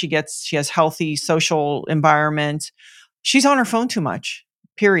communicator. She has healthy social environment. She's on her phone too much,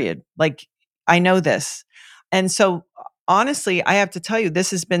 period. Like, I know this. And so honestly, I have to tell you, this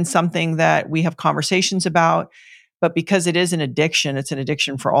has been something that we have conversations about, but because it is an addiction, it's an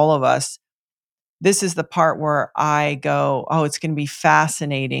addiction for all of us. This is the part where I go, oh, it's going to be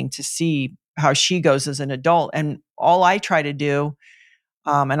fascinating to see how she goes as an adult. And all I try to do,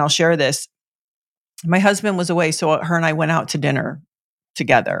 and I'll share this, my husband was away, so her and I went out to dinner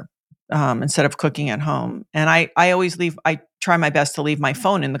together instead of cooking at home. And I try my best to leave my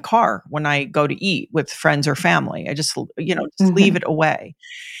phone in the car when I go to eat with friends or family. I just, leave it away.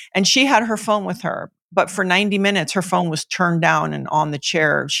 And she had her phone with her. but for 90 minutes, her phone was turned down and on the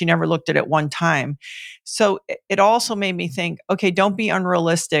chair. She never looked at it one time. So it also made me think, okay, don't be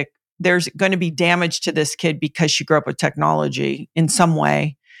unrealistic. There's going to be damage to this kid because she grew up with technology in some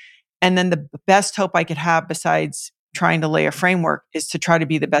way. And then the best hope I could have, besides trying to lay a framework, is to try to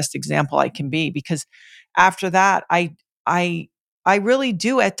be the best example I can be. Because after that, I really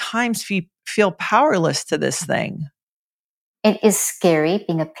do at times feel powerless to this thing. It is scary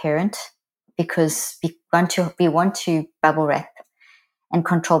being a parent because we want to bubble wrap and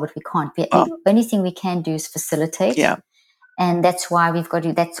control, but we can't. The only thing we can do is facilitate. Yeah. And that's why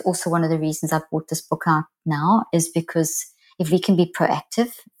that's also one of the reasons I brought this book out now, is because if we can be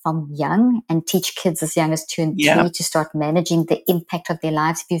proactive from young and teach kids as young as 2 and 3 to start managing the impact of their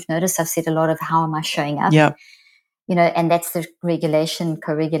lives. If you've noticed, I've said a lot of how am I showing up? Yeah. And that's the regulation,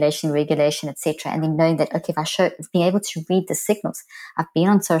 co-regulation, regulation, etc. And then knowing that, okay, being able to read the signals. I've been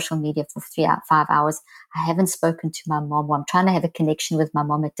on social media for 5 hours. I haven't spoken to my mom, or I'm trying to have a connection with my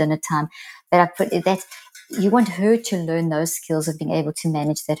mom at dinner time. You want her to learn those skills of being able to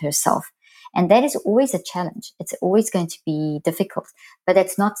manage that herself. And that is always a challenge. It's always going to be difficult, but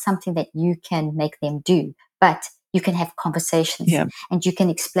that's not something that you can make them do. But you can have conversations and you can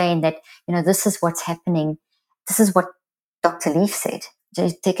explain that, this is what's happening. This is what Dr. Leaf said.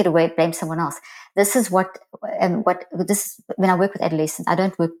 Just take it away, blame someone else. This is when I work with adolescents, I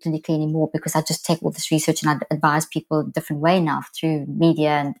don't work clinically anymore because I just take all this research and I advise people a different way now through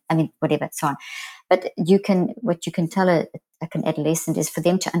media and whatever, so on. But what you can tell an adolescent is for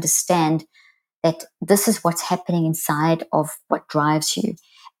them to understand that this is what's happening inside of what drives you,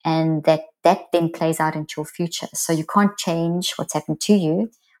 and that then plays out into your future. So you can't change what's happened to you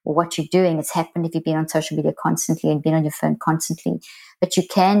or what you're doing. It's happened if you've been on social media constantly and been on your phone constantly. But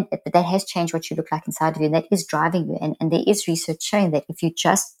that has changed what you look like inside of you, and that is driving you. And there is research showing that if you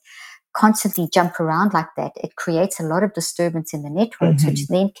just constantly jump around like that, it creates a lot of disturbance in the networks, which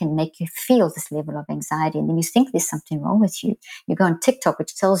then can make you feel this level of anxiety. And then you think there's something wrong with you. You go on TikTok,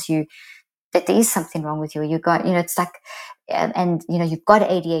 which tells you that there is something wrong with you. You got, it's like, and you've got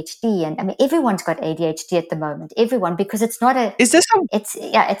ADHD, and I mean, everyone's got ADHD at the moment. Everyone, because it's not a. Is this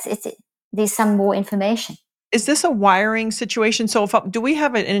there's some more information. Is this a wiring situation? So do we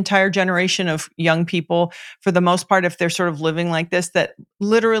have an entire generation of young people, for the most part, if they're sort of living like this, that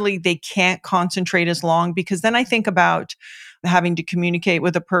literally they can't concentrate as long? Because then I think about having to communicate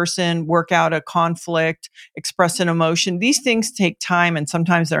with a person, work out a conflict, express an emotion. These things take time, and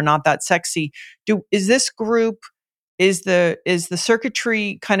sometimes they're not that sexy. Is this group, is the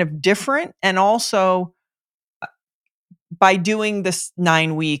circuitry kind of different? And also, by doing this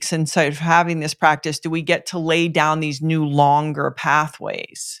 9 weeks and sort of having this practice, do we get to lay down these new longer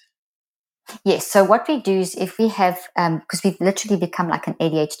pathways? Yes. So what we do is, if we have, because we've literally become like an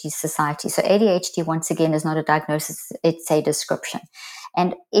ADHD society. So ADHD, once again, is not a diagnosis, it's a description.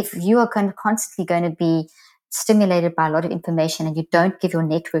 And if you are constantly going to be stimulated by a lot of information and you don't give your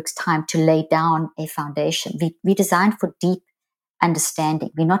networks time to lay down a foundation, we designed for deep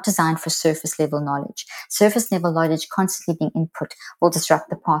understanding. We're not designed for surface level knowledge. Surface level knowledge constantly being input will disrupt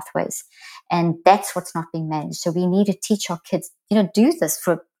the pathways. And that's what's not being managed. So we need to teach our kids, do this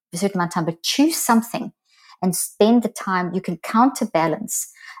for a certain amount of time, but choose something and spend the time. You can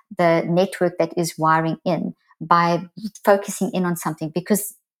counterbalance the network that is wiring in by focusing in on something,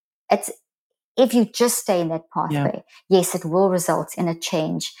 because if you just stay in that pathway, yes, it will result in a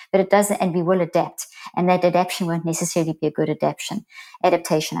change, but it doesn't, and we will adapt. And that adaptation won't necessarily be a good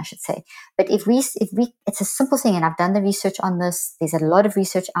adaptation, I should say. But if we, it's a simple thing, and I've done the research on this. There's a lot of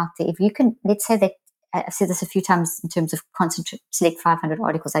research out there. If you can, let's say that, I've said this a few times in terms of select 500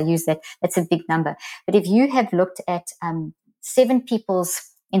 articles. I use that. That's a big number. But if you have looked at 7 people's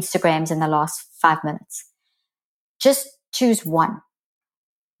Instagrams in the last 5 minutes, just choose one.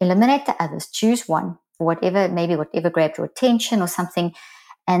 Eliminate the others. Choose one for whatever grabbed your attention or something,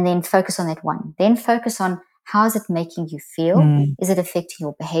 and then focus on that one. Then focus on, how is it making you feel? Is it affecting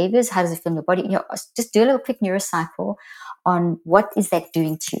your behaviors? How does it feel in your body? Just do a little quick neurocycle on what is that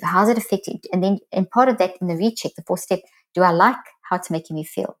doing to you? How is it affecting? And part of that in the recheck, the 4th step, do I like how it's making me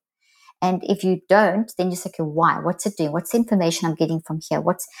feel? And if you don't, then you say, okay, why? What's it doing? What's the information I'm getting from here?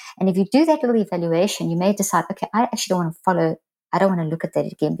 And if you do that little evaluation, you may decide, okay, I actually don't want to follow. I don't want to look at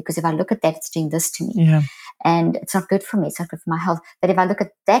that again, because if I look at that, it's doing this to me. Yeah. And it's not good for me. It's not good for my health. But if I look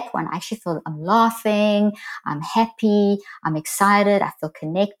at that one, I actually feel I'm laughing, I'm happy, I'm excited, I feel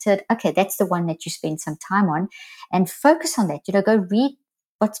connected. Okay, that's the one that you spend some time on, and focus on that. Go read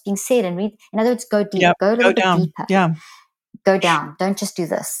what's being said and read. In other words, go deep, go a little bit deeper. Yeah. Go down. Don't just do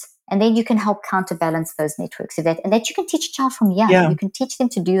this. And then you can help counterbalance those networks. And that you can teach a child from young. Yeah. You can teach them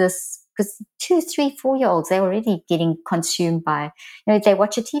to do this because 2, 3, 4-year-olds, they're already getting consumed by, if they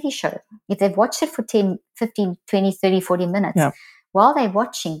watch a TV show, if they've watched it for 10, 15, 20, 30, 40 minutes, Yeah. while they're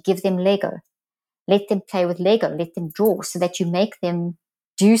watching, give them Lego. Let them play with Lego, let them draw, so that you make them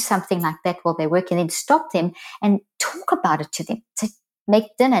do something like that while they're working, then stop them and talk about it to them. So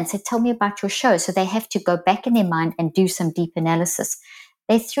make dinner and say, tell me about your show. So they have to go back in their mind and do some deep analysis.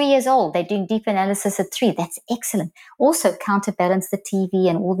 They're 3 years old. They're doing deep analysis at 3. That's excellent. Also counterbalance the TV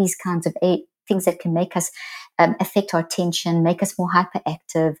and all these kinds of things that can make us affect our attention, make us more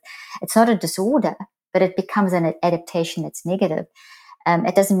hyperactive. It's not a disorder, but it becomes an adaptation that's negative.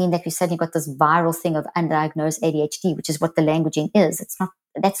 It doesn't mean that we suddenly got this viral thing of undiagnosed ADHD, which is what the languaging is.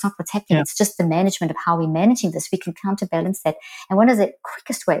 That's not what's happening. Yeah. It's just the management of how we're managing this. We can counterbalance that. And one of the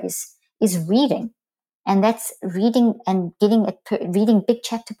quickest ways is reading. And that's reading and reading big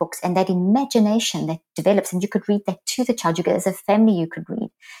chapter books, and that imagination that develops. And you could read that to the child. As a family, you could read.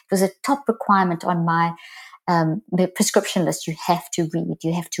 It was a top requirement on my prescription list. You have to read.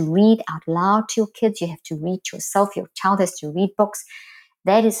 You have to read out loud to your kids. You have to read yourself. Your child has to read books.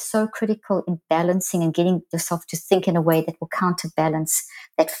 That is so critical in balancing and getting yourself to think in a way that will counterbalance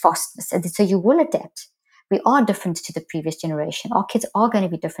that fastness. And so you will adapt. We are different to the previous generation. Our kids are going to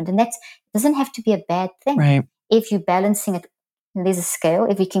be different. And that doesn't have to be a bad thing. Right. If you're balancing it, there's a scale,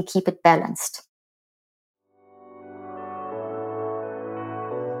 if we can keep it balanced.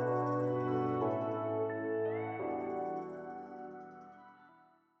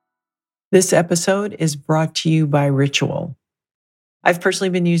 This episode is brought to you by Ritual. I've personally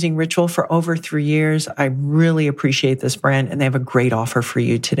been using Ritual for over 3 years. I really appreciate this brand, and they have a great offer for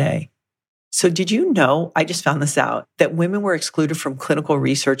you today. So did you know, I just found this out, that women were excluded from clinical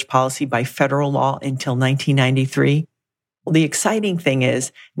research policy by federal law until 1993? Well, the exciting thing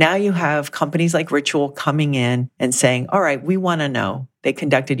is now you have companies like Ritual coming in and saying, all right, we want to know. They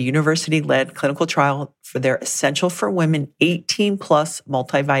conducted a university-led clinical trial for their Essential for Women 18 plus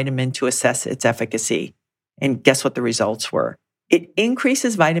multivitamin to assess its efficacy. And guess what the results were? It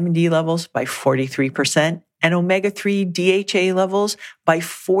increases vitamin D levels by 43% and omega-3 DHA levels by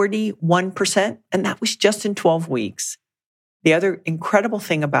 41%. And that was just in 12 weeks. The other incredible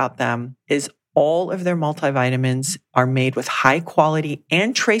thing about them is all of their multivitamins are made with high quality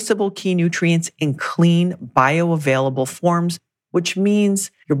and traceable key nutrients in clean, bioavailable forms, which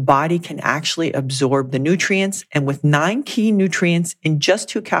means your body can actually absorb the nutrients. And with 9 key nutrients in just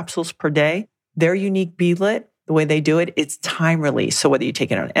 2 capsules per day, their unique B-Lit, the way they do it, it's time release. So whether you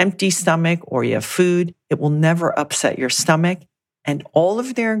take it on an empty stomach or you have food, it will never upset your stomach. And all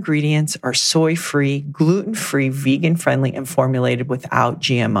of their ingredients are soy-free, gluten-free, vegan-friendly, and formulated without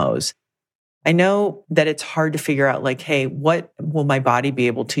GMOs. I know that it's hard to figure out, like, hey, what will my body be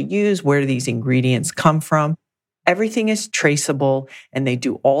able to use? Where do these ingredients come from? Everything is traceable, and they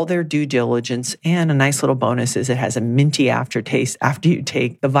do all their due diligence. And a nice little bonus is it has a minty aftertaste after you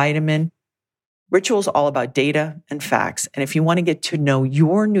take the vitamin. Ritual is all about data and facts. And if you want to get to know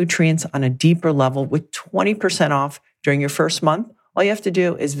your nutrients on a deeper level with 20% off during your first month, all you have to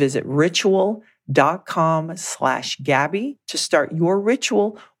do is visit ritual.com/Gabby to start your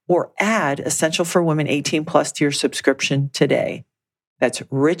ritual, or add Essential for Women 18 plus to your subscription today. That's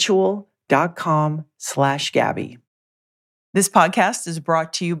ritual.com/Gabby. This podcast is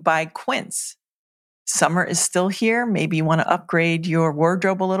brought to you by Quince. Summer is still here. Maybe you want to upgrade your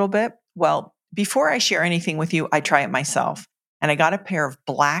wardrobe a little bit. Well, before I share anything with you, I try it myself. And I got a pair of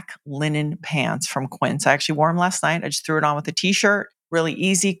black linen pants from Quince. I actually wore them last night. I just threw it on with a t-shirt. Really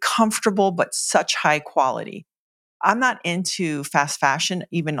easy, comfortable, but such high quality. I'm not into fast fashion.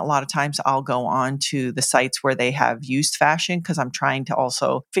 Even a lot of times I'll go on to the sites where they have used fashion because I'm trying to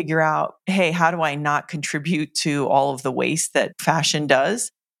also figure out, hey, how do I not contribute to all of the waste that fashion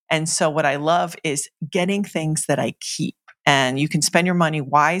does? And so what I love is getting things that I keep. And you can spend your money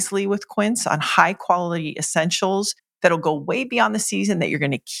wisely with Quince on high quality essentials that'll go way beyond the season that you're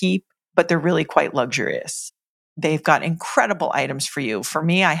going to keep, but they're really quite luxurious. They've got incredible items for you. For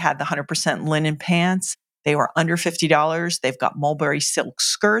me, I had the 100% linen pants. They were under $50. They've got mulberry silk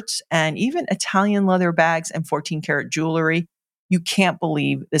skirts and even Italian leather bags and 14 karat jewelry. You can't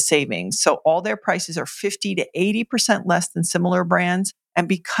believe the savings. So all their prices are 50 to 80% less than similar brands. And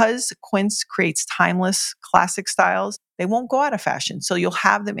because Quince creates timeless classic styles, they won't go out of fashion. So you'll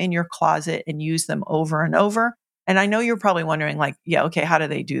have them in your closet and use them over and over. And I know you're probably wondering, like, yeah, okay, how do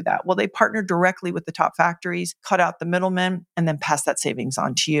they do that? Well, they partner directly with the top factories, cut out the middlemen, and then pass that savings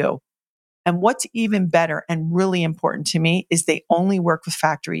on to you. And what's even better and really important to me is they only work with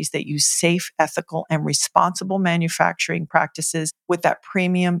factories that use safe, ethical, and responsible manufacturing practices with that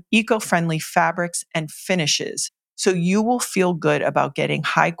premium, eco-friendly fabrics and finishes. so you will feel good about getting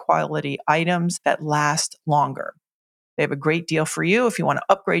high quality items that last longer. They have a great deal for you if you want to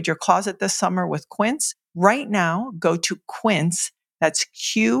upgrade your closet this summer with Quince. Right now, go to Quince, that's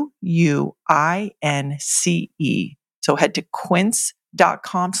Quince. So head to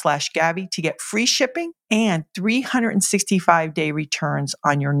quince.com/Gabby to get free shipping and 365-day returns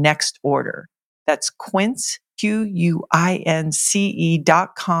on your next order. That's Quince,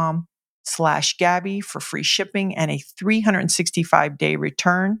 QUINCE.com/Gabby for free shipping and a 365-day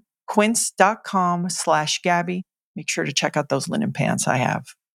return. Quince.com/Gabby. Make sure to check out those linen pants I have.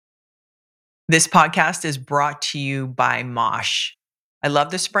 This podcast is brought to you by Mosh. I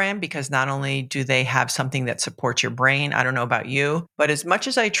love this brand because not only do they have something that supports your brain, I don't know about you, but as much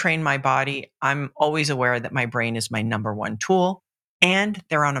as I train my body, I'm always aware that my brain is my number one tool, and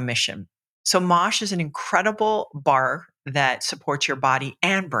they're on a mission. So Mosh is an incredible bar that supports your body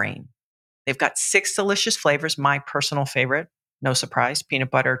and brain. They've got 6 delicious flavors. My personal favorite, no surprise,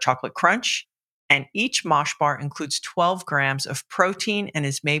 peanut butter chocolate crunch. And each Mosh bar includes 12 grams of protein and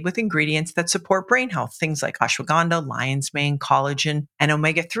is made with ingredients that support brain health, things like ashwagandha, lion's mane, collagen, and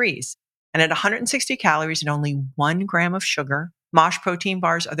omega-3s. And at 160 calories and only 1 gram of sugar, Mosh protein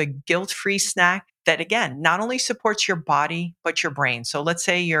bars are the guilt-free snack that, again, not only supports your body, but your brain. So let's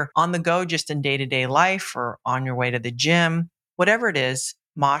say you're on the go just in day-to-day life or on your way to the gym, whatever it is,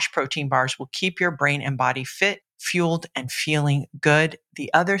 Mosh protein bars will keep your brain and body fit, fueled, and feeling good. The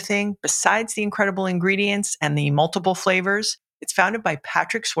other thing, besides the incredible ingredients and the multiple flavors, it's founded by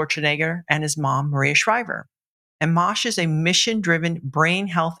Patrick Schwarzenegger and his mom, Maria Shriver. And Mosh is a mission-driven brain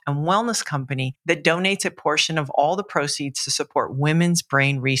health and wellness company that donates a portion of all the proceeds to support women's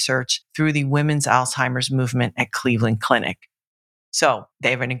brain research through the Women's Alzheimer's Movement at Cleveland Clinic. So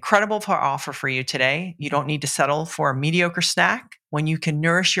they have an incredible offer for you today. You don't need to settle for a mediocre snack when you can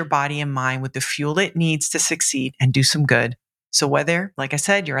nourish your body and mind with the fuel it needs to succeed and do some good. So whether, like I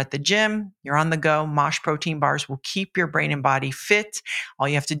said, you're at the gym, you're on the go, Mosh protein bars will keep your brain and body fit. All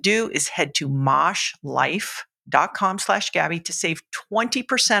you have to do is head to moshlife.com/Gabby to save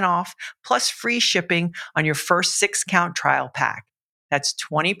 20% off plus free shipping on your first 6-count trial pack. That's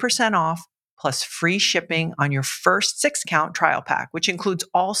 20% off plus free shipping on your first 6-count trial pack, which includes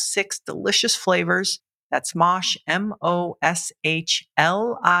all 6 delicious flavors. That's Mosh,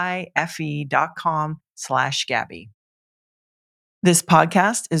 MOSHLIFE.com/Gabby. This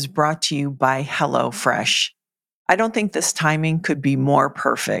podcast is brought to you by HelloFresh. I don't think this timing could be more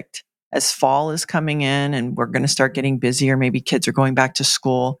perfect. As fall is coming in and we're going to start getting busier, maybe kids are going back to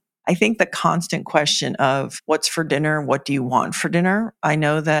school. I think the constant question of what's for dinner, what do you want for dinner? I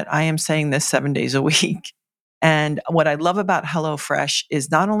know that I am saying this 7 days a week. And what I love about HelloFresh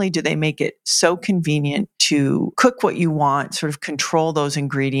is not only do they make it so convenient to cook what you want, sort of control those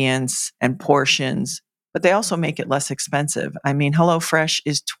ingredients and portions, but they also make it less expensive. I mean, HelloFresh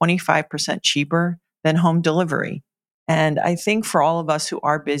is 25% cheaper than home delivery. And I think for all of us who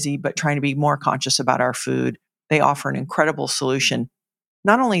are busy but trying to be more conscious about our food, they offer an incredible solution.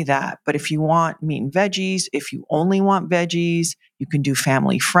 Not only that, but if you want meat and veggies, if you only want veggies, you can do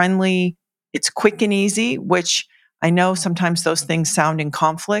family friendly. It's quick and easy, which I know sometimes those things sound in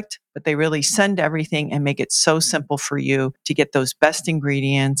conflict, but they really send everything and make it so simple for you to get those best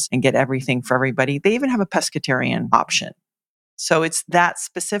ingredients and get everything for everybody. They even have a pescatarian option. So it's that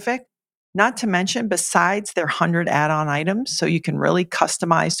specific. Not to mention, besides their 100 add-on items, so you can really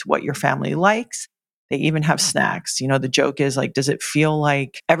customize to what your family likes. They even have snacks. You know, the joke is like, does it feel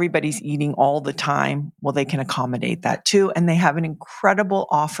like everybody's eating all the time? Well, they can accommodate that too. And they have an incredible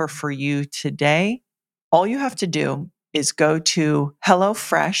offer for you today. All you have to do is go to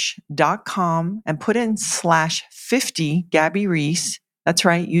HelloFresh.com and put in /50 Gabby Reese. That's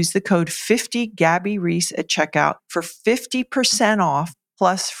right. Use the code 50 Gabby Reese at checkout for 50% off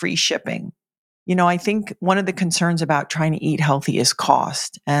plus free shipping. You know, I think one of the concerns about trying to eat healthy is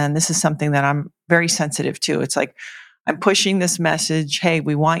cost. And this is something that I'm very sensitive to. It's like, I'm pushing this message. Hey,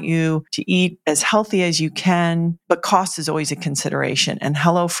 we want you to eat as healthy as you can, but cost is always a consideration. And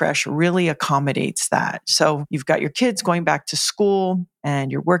HelloFresh really accommodates that. So you've got your kids going back to school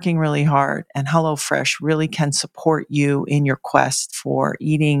and you're working really hard, and HelloFresh really can support you in your quest for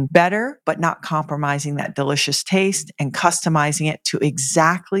eating better, but not compromising that delicious taste and customizing it to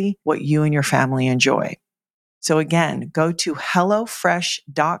exactly what you and your family enjoy. So again, go to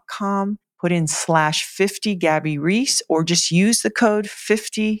HelloFresh.com, put in /50 Gabby Reese, or just use the code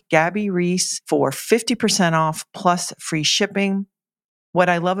 50 Gabby Reese for 50% off plus free shipping. What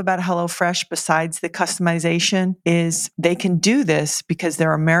I love about HelloFresh, besides the customization, is they can do this because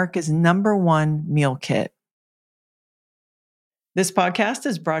they're America's #1 meal kit. This podcast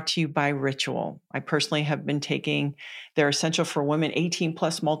is brought to you by Ritual. I personally have been taking their Essential for Women 18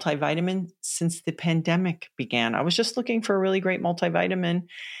 Plus multivitamin since the pandemic began. I was just looking for a really great multivitamin,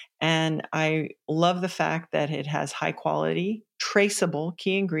 and I love the fact that it has high quality, traceable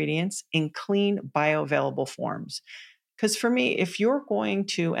key ingredients in clean, bioavailable forms. Because for me, if you're going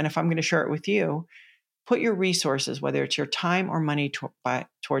to, and if I'm going to share it with you, put your resources, whether it's your time or money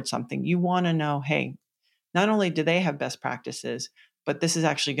towards something, you want to know, hey, not only do they have best practices, but this is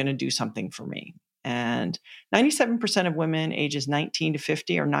actually going to do something for me. And 97% of women ages 19 to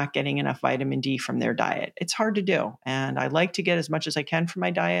 50 are not getting enough vitamin D from their diet. It's hard to do. And I like to get as much as I can from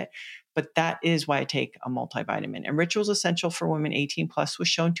my diet, but that is why I take a multivitamin. And Ritual's Essential for Women 18 Plus was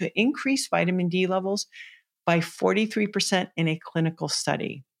shown to increase vitamin D levels by 43% in a clinical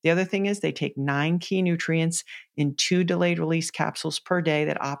study. The other thing is they take 9 key nutrients in 2 delayed release capsules per day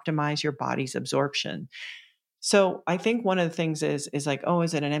that optimize your body's absorption. So I think one of the things is like, oh,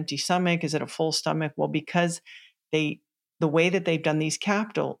 is it an empty stomach? Is it a full stomach? Well, because the way that they've done these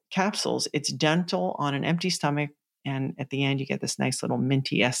capsules, it's dental on an empty stomach. And at the end, you get this nice little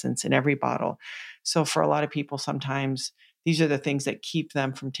minty essence in every bottle. So for a lot of people, sometimes these are the things that keep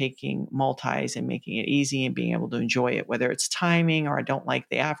them from taking multis and making it easy and being able to enjoy it, whether it's timing or I don't like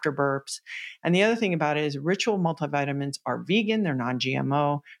the after burps. And the other thing about it is Ritual multivitamins are vegan, they're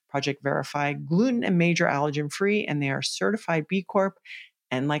non-GMO, project verified, gluten and major allergen free, and they are certified B Corp.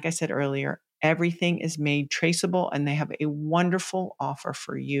 And like I said earlier, everything is made traceable and they have a wonderful offer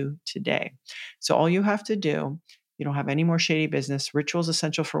for you today. So all you have to do, you don't have any more shady business. Ritual's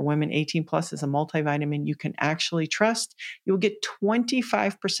Essential for Women 18 Plus is a multivitamin you can actually trust. You'll get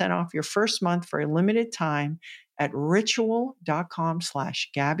 25% off your first month for a limited time at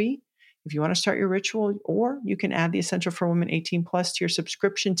ritual.com/Gabby. If you want to start your ritual, or you can add the Essential for Women 18 Plus to your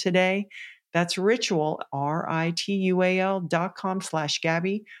subscription today. That's Ritual,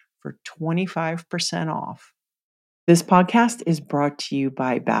 RITUAL.com/Gabby for 25% off. This podcast is brought to you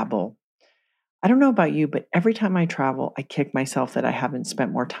by Babbel. I don't know about you, but every time I travel, I kick myself that I haven't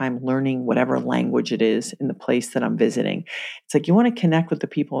spent more time learning whatever language it is in the place that I'm visiting. It's like you want to connect with the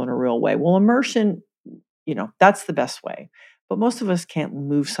people in a real way. Well, immersion, that's the best way. But most of us can't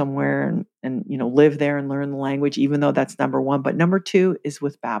move somewhere and live there and learn the language, even though that's number one. But number two is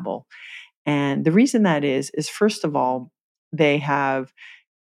with Babbel. And the reason that is first of all,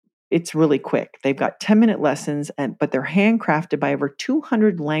 it's really quick. They've got 10-minute lessons, but they're handcrafted by over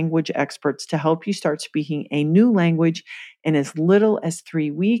 200 language experts to help you start speaking a new language in as little as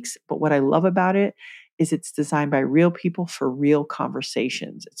 3 weeks. But what I love about it is it's designed by real people for real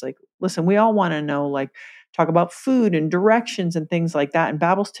conversations. It's like, listen, we all want to know, talk about food and directions and things like that. And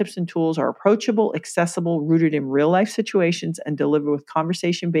Babbel's tips and tools are approachable, accessible, rooted in real life situations, and delivered with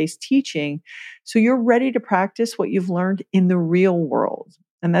conversation-based teaching. So you're ready to practice what you've learned in the real world.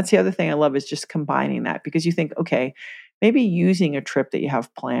 And that's the other thing I love is just combining that, because you think, okay, maybe using a trip that you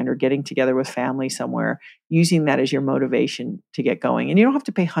have planned or getting together with family somewhere, using that as your motivation to get going. And you don't have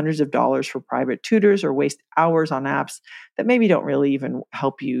to pay hundreds of dollars for private tutors or waste hours on apps that maybe don't really even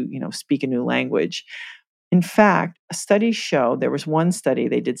help you, speak a new language. In fact, studies show, there was one study,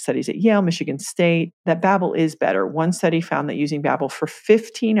 they did studies at Yale, Michigan State, that Babbel is better. One study found that using Babbel for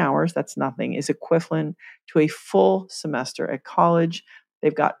 15 hours, that's nothing, is equivalent to a full semester at college.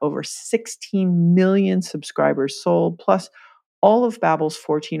 They've got over 16 million subscribers sold, plus all of Babbel's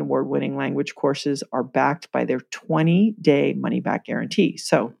 14 award-winning language courses are backed by their 20-day money-back guarantee.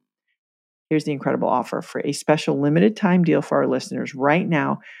 So here's the incredible offer. For a special limited time deal for our listeners right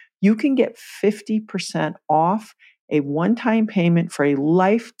now, you can get 50% off a one-time payment for a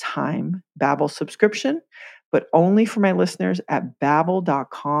lifetime Babbel subscription, but only for my listeners at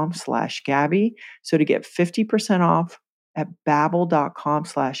babbel.com/Gabby. So to get 50% off at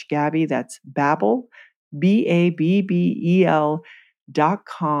babbel.com/Gabby, that's Babbel,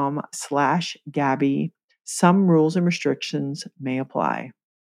 BABBEL.com/Gabby. Some rules and restrictions may apply.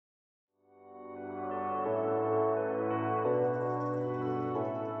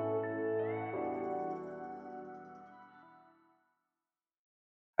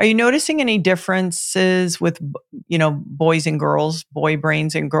 Are you noticing any differences with, boys and girls, boy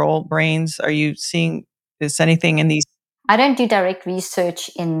brains and girl brains? Are you seeing is anything in these? I don't do direct research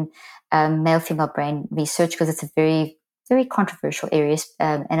in male-female brain research because it's a very, very controversial area.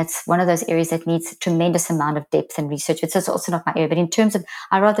 And it's one of those areas that needs a tremendous amount of depth and research. It's also not my area. But in terms of,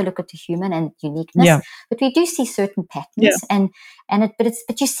 I rather look at the human and uniqueness. Yeah. But we do see certain patterns. Yeah.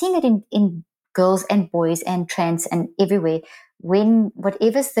 But you're seeing it in girls and boys and trans and everywhere. When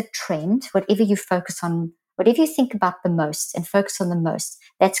whatever's the trend, whatever you focus on, whatever you think about the most and focus on the most,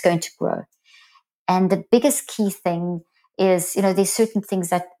 that's going to grow. And the biggest key thing is, there's certain things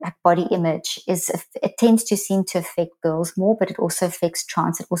that, like body image, it tends to seem to affect girls more, but it also affects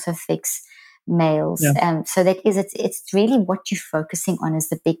trans, it also affects males. Yeah. So that is, it's really what you're focusing on is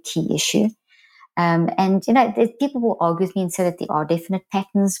the big key issue. And people will argue with me and say that there are definite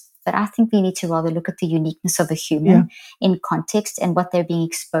patterns, but I think we need to rather look at the uniqueness of a human in context and what they're being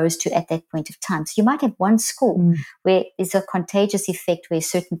exposed to at that point of time. So you might have one school where there's a contagious effect where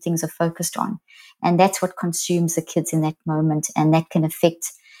certain things are focused on, and that's what consumes the kids in that moment, and that can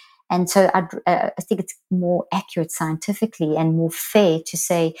affect. And so I think it's more accurate scientifically and more fair to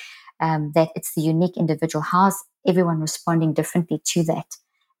say that it's the unique individual. How's everyone responding differently to that?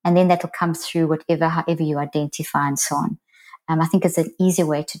 And then that'll come through however you identify and so on. I think it's an easier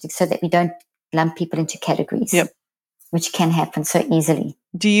way to do so that we don't lump people into categories, which can happen so easily.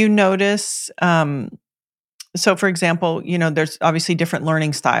 Do you notice, so for example, there's obviously different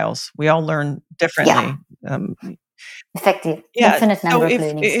learning styles. We all learn differently. Effective, infinite number of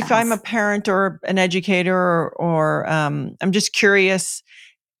learning styles. If I'm a parent or an educator or I'm just curious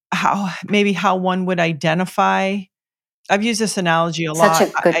how one would identify. I've used this analogy a lot.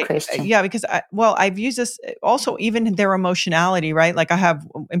 Such a good question. Yeah, because I've used this also even their emotionality, right? Like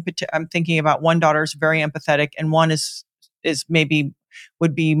I'm thinking about one daughter's very empathetic and one is maybe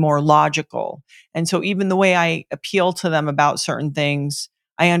would be more logical. And so even the way I appeal to them about certain things,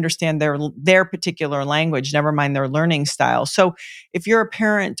 I understand their particular language, never mind their learning style. So if you're a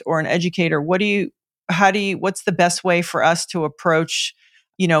parent or an educator, what's the best way for us to approach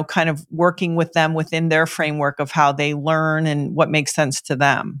kind of working with them within their framework of how they learn and what makes sense to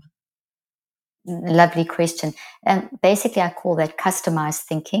them? Lovely question. Basically, I call that customized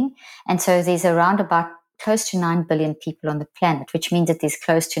thinking. And so there's around about close to 9 billion people on the planet, which means that there's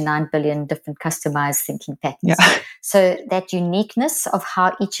close to 9 billion different customized thinking patterns. Yeah. So that uniqueness of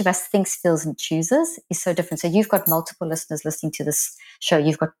how each of us thinks, feels, and chooses is so different. So you've got multiple listeners listening to this show.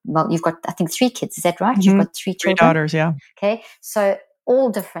 You've got, I think, 3 kids. Is that right? Mm-hmm. You've got 3 children? 3 daughters, yeah. Okay. So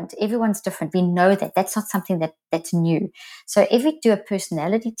all different. Everyone's different. We know that. That's not something that's new. So if we do a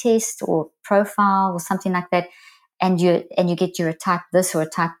personality test or profile or something like that, and you get you're a type this or a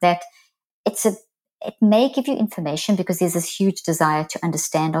type that, it may give you information because there's this huge desire to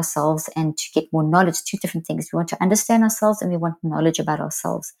understand ourselves and to get more knowledge. 2 different things. We want to understand ourselves and we want knowledge about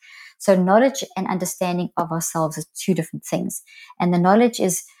ourselves. So knowledge and understanding of ourselves is 2 different things. And the knowledge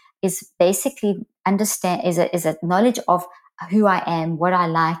is basically is a knowledge of who I am, what I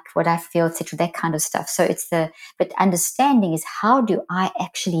like, what I feel, etc., that kind of stuff. So but understanding is how do I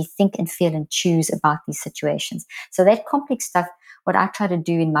actually think and feel and choose about these situations. So that complex stuff, what I try to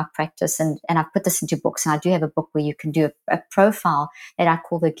do in my practice, and I've put this into books, and I do have a book where you can do a profile that I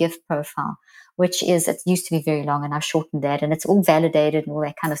call the gift profile, which is, it used to be very long and I've shortened that, and it's all validated and all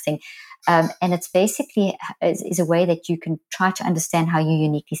that kind of thing. And it's basically is a way that you can try to understand how you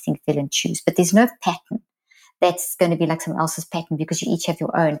uniquely think, feel, and choose. But there's no pattern that's going to be like someone else's pattern because you each have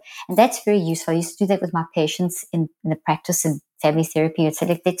your own. And that's very useful. I used to do that with my patients in the practice in family therapy. It's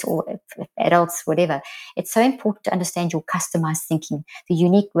like, that's all, adults, whatever. It's so important to understand your customized thinking, the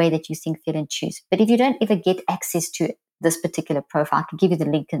unique way that you think, feel, and choose. But if you don't ever get access to this particular profile, I can give you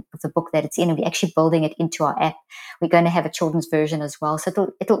the link of the book that it's in, and we're actually building it into our app. We're going to have a children's version as well.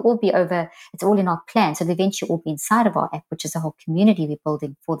 So it'll all be over. It's all in our plan. So it'll eventually all be inside of our app, which is a whole community we're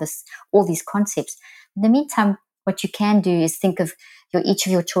building for this, all these concepts. In the meantime, what you can do is think of each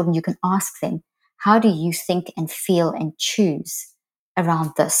of your children. You can ask them, how do you think and feel and choose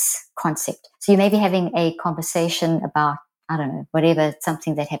around this concept? So you may be having a conversation about, I don't know, whatever,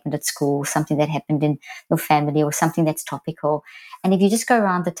 something that happened at school, something that happened in your family, or something that's topical. And if you just go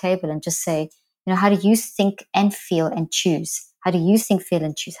around the table and just say, how do you think and feel and choose? How do you think, feel,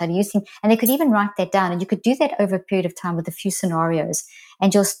 and choose? How do you think? And they could even write that down. And you could do that over a period of time with a few scenarios.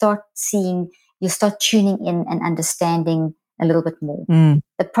 And you'll start tuning in and understanding a little bit more.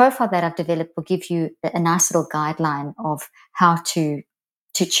 The profile that I've developed will give you a nice little guideline of how to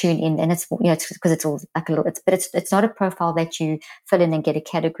tune in. And it's because it's all like a little, but it's not a profile that you fill in and get a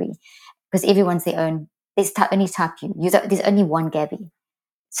category, because everyone's their own. There's only type you. There's only one Gabby.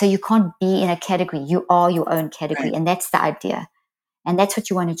 So you can't be in a category. You are your own category. Right. And that's the idea. And that's what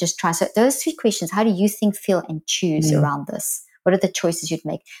you want to just try. So those 3 questions, how do you think, feel, and choose around this? What are the choices you'd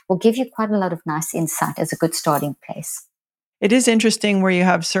make? Will give you quite a lot of nice insight as a good starting place. It is interesting where you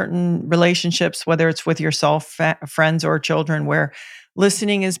have certain relationships, whether it's with yourself, friends, or children, where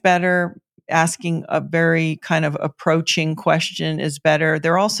listening is better, asking a very kind of approaching question is better.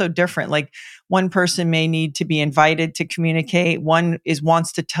 They're also different. Like one person may need to be invited to communicate. One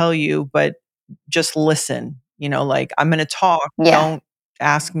wants to tell you, but just listen. Like, I'm going to talk. Yeah. Don't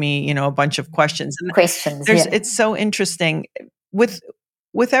ask me, a bunch of questions. And Questions, yeah. it's so interesting with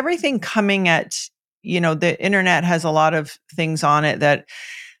everything coming at, the internet has a lot of things on it that,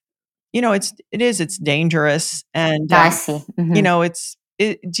 it's dangerous. And, I see.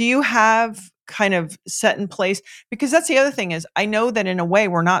 do you have kind of set in place? Because that's the other thing is I know that in a way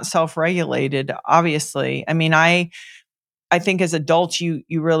we're not self-regulated, obviously. I mean, I think as adults, you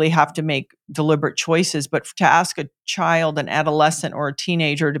really have to make deliberate choices, but to ask a child, an adolescent or a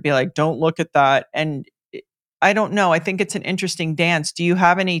teenager to be like, don't look at that. And I don't know. I think it's an interesting dance. Do you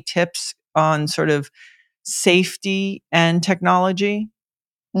have any tips on sort of safety and technology?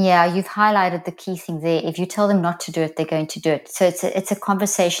 Yeah, you've highlighted the key thing there. If you tell them not to do it, they're going to do it. So it's a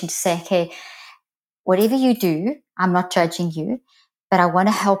conversation to say, okay, whatever you do, I'm not judging you, but I want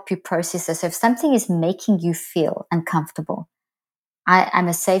to help you process this. So if something is making you feel uncomfortable, I'm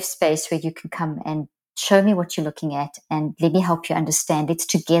a safe space where you can come and show me what you're looking at and let me help you understand. It's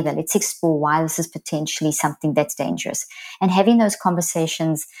together. Let's explore why this is potentially something that's dangerous. And having those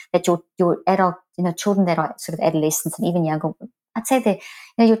conversations that your adult, children that are sort of adolescents and even younger, I'd say that,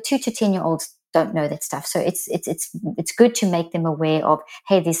 your 2 to 10-year-olds don't know that stuff. So it's good to make them aware of,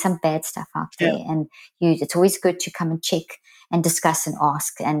 hey, there's some bad stuff out there. Yeah. And it's always good to come and check and discuss and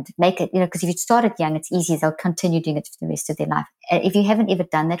ask and make it, because if you start it young, it's easy. They'll continue doing it for the rest of their life. If you haven't ever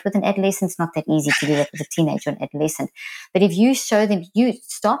done that with an adolescent, it's not that easy to do that with a teenager or an adolescent. But if you show them, you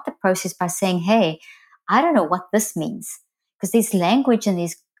start the process by saying, hey, I don't know what this means. Because there's language and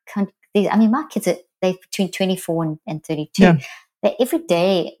my kids, they're between 24 and 32. Yeah. Every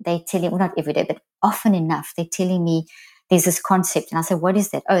day they tell you, well, not every day, but often enough, they're telling me there's this concept. And I say, what is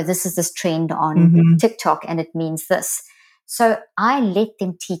that? Oh, this is this trend on TikTok and it means this. So I let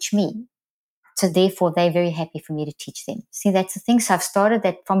them teach me. So therefore, they're very happy for me to teach them. See, that's the thing. So I've started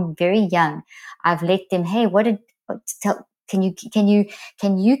that from very young. I've let them, hey, can you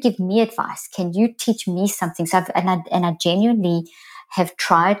give me advice? Can you teach me something? So I genuinely have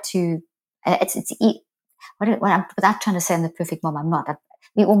tried to. Without trying to say I'm the perfect mom, I'm not.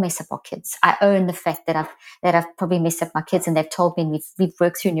 We all mess up our kids. I own the fact that I've probably messed up my kids, and they've told me we've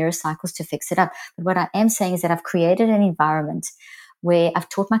worked through neurocycles to fix it up. But what I am saying is that I've created an environment where I've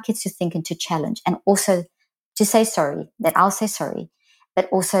taught my kids to think and to challenge, and also to say sorry. That I'll say sorry, but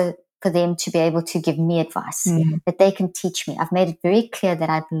also for them to be able to give me advice that they can teach me. I've made it very clear that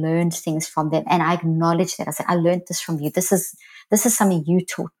I've learned things from them, and I acknowledge that. I said, I learned this from you. This is something you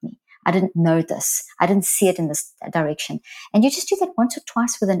taught me. I didn't know this. I didn't see it in this direction. And you just do that once or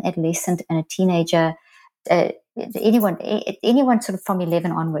twice with an adolescent and a teenager, anyone sort of from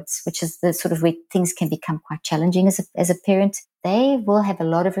 11 onwards, which is the sort of where things can become quite challenging as a parent. They will have a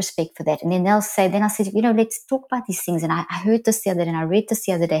lot of respect for that. And then I said, let's talk about these things. And I heard this the other day and I read this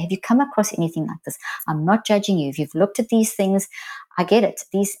the other day. Have you come across anything like this? I'm not judging you. If you've looked at these things, I get it.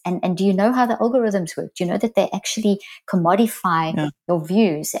 And do you know how the algorithms work? Do you know that they actually commodify your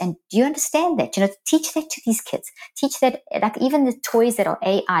views? And do you understand that? Teach that to these kids. Teach that, like even the toys that are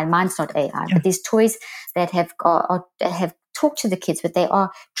AI. Mine's not AI, but these toys that have talked to the kids, but they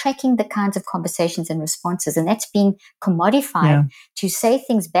are tracking the kinds of conversations and responses, and that's being commodified to say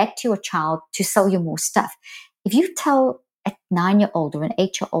things back to your child to sell you more stuff. If you tell a 9-year-old or an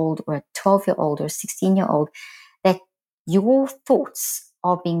 8-year-old or a 12-year-old or a 16-year-old that your thoughts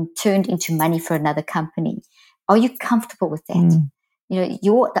are being turned into money for another company, are you comfortable with that? The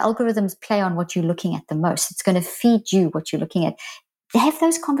algorithms play on what you're looking at the most. It's going to feed you what you're looking at. Have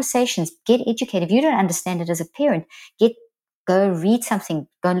those conversations. Get educated. If you don't understand it as a parent, go read something.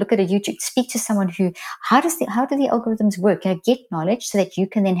 Go and look at a YouTube. Speak to someone who. How do the algorithms work? Get knowledge so that you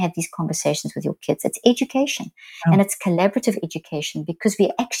can then have these conversations with your kids. It's education, and it's collaborative education because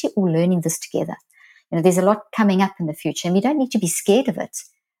we're actually all learning this together. There's a lot coming up in the future, and we don't need to be scared of it.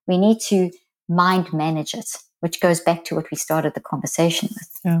 We need to mind manage it, which goes back to what we started the conversation with.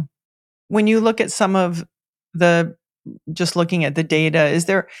 Yeah. When you look at some of just looking at the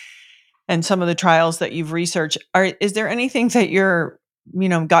data, and some of the trials that you've researched, is there anything that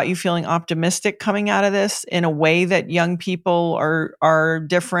got you feeling optimistic coming out of this in a way that young people are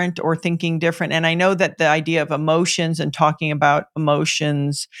different or thinking different? And I know that the idea of emotions and talking about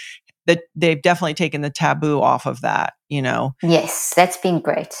emotions, that they've definitely taken the taboo off of that, Yes, that's been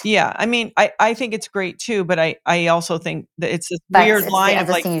great. Yeah. I mean, I think it's great too, but I also think that it's this weird line of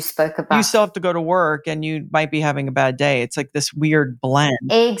like, thing you spoke about. You still have to go to work and you might be having a bad day. It's like this weird blend.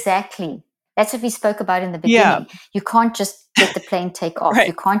 Exactly. That's what we spoke about in the beginning. Yeah. You can't just let the plane take off. Right.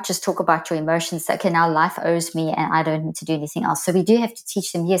 You can't just talk about your emotions. Okay, now life owes me and I don't need to do anything else. So we do have to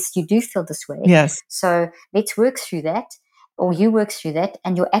teach them, yes, you do feel this way. Yes. So let's work through that. or you work through that,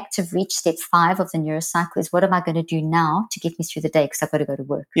 and your active reach, step 5 of the neurocycle, is what am I going to do now to get me through the day, because I've got to go to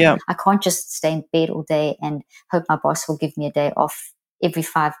work. Yeah. I can't just stay in bed all day and hope my boss will give me a day off every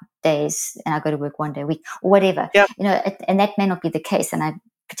 5 days and I go to work 1 day a week or whatever. Yeah. And that may not be the case, and I'm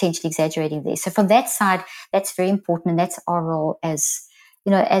potentially exaggerating there. So from that side, that's very important, and that's our role as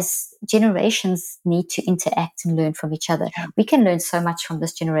generations need to interact and learn from each other. Yeah. We can learn so much from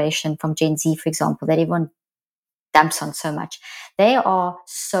this generation, from Gen Z, for example, that everyone dumps on so much. They are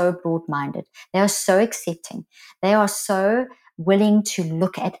so broad-minded. They are so accepting. They are so willing to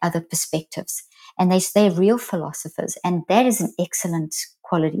look at other perspectives. And they're real philosophers. And that is an excellent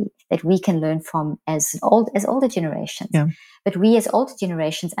quality that we can learn from as older generations. Yeah. But we as older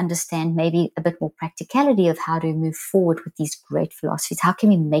generations understand maybe a bit more practicality of how to move forward with these great philosophies. How can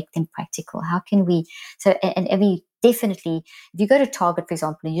we make them practical? How can we, and we definitely, if you go to Target, for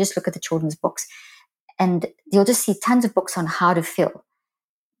example, and you just look at the children's books, and you'll just see tons of books on how to feel,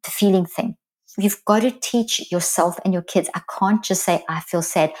 the feeling thing. You've got to teach yourself and your kids. I can't just say, I feel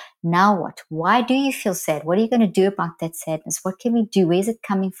sad. Now what? Why do you feel sad? What are you going to do about that sadness? What can we do? Where's it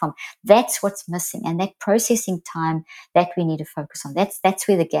coming from? That's what's missing. And that processing time that we need to focus on. That's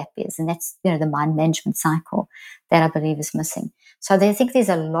where the gap is. And that's, the mind management cycle that I believe is missing. So I think there's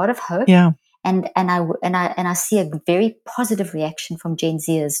a lot of hope. Yeah. And I see a very positive reaction from Gen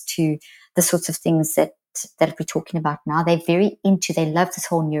Zers to the sorts of things that we're talking about now. They love this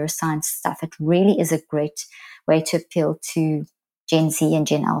whole neuroscience stuff. It really is a great way to appeal to Gen Z and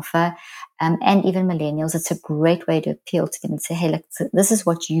Gen Alpha, and even millennials. It's a great way to appeal to them and say, hey, look, this is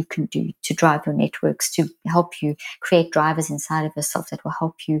what you can do to drive your networks, to help you create drivers inside of yourself that will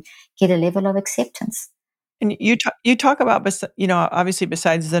help you get a level of acceptance. And you talk about, obviously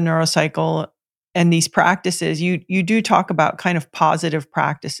besides the neurocycle and these practices, you do talk about kind of positive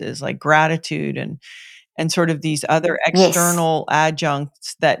practices like gratitude and sort of these other external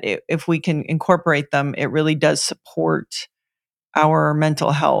adjuncts that if we can incorporate them, it really does support our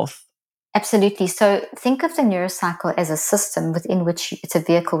mental health. Absolutely. So think of the neurocycle as a system within which it's a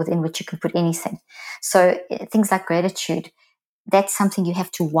vehicle within which you can put anything. So things like gratitude, that's something you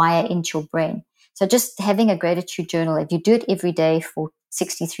have to wire into your brain. So just having a gratitude journal, if you do it every day for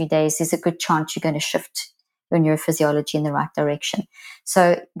 63 days, there's a good chance you're going to shift your neurophysiology in the right direction.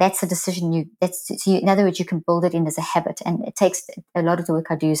 So that's a decision in other words, you can build it in as a habit. And it takes a lot of the work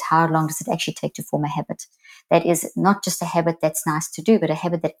I do is how long does it actually take to form a habit? That is not just a habit that's nice to do, but a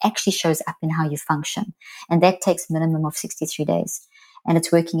habit that actually shows up in how you function. And that takes a minimum of 63 days. And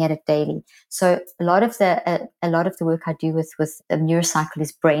it's working at it daily. So a lot of the work I do with a neurocycle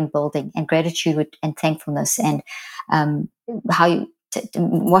is brain building and gratitude and thankfulness, and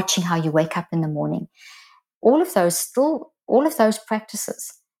watching how you wake up in the morning. All of those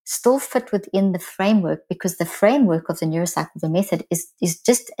practices still fit within the framework, because the framework of the neurocycle, the method, is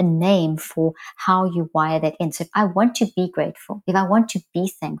just a name for how you wire that in. So if I want to be grateful, if I want to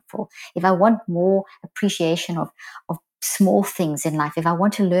be thankful, if I want more appreciation of small things in life, if I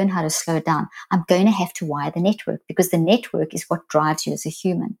want to learn how to slow down, I'm going to have to wire the network, because the network is what drives you as a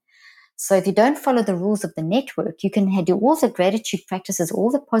human. So if you don't follow the rules of the network, you can do all the gratitude practices, all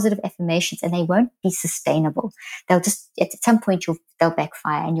the positive affirmations, and they won't be sustainable. They'll just, at some point, they'll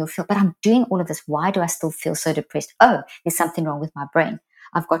backfire, and you'll feel, but I'm doing all of this. Why do I still feel so depressed? Oh, there's something wrong with my brain.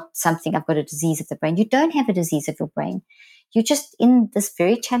 I've got a disease of the brain. You don't have a disease of your brain. You're just in this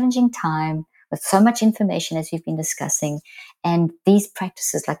very challenging time with so much information, as we've been discussing. And these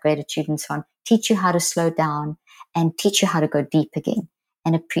practices like gratitude and so on teach you how to slow down and teach you how to go deep again.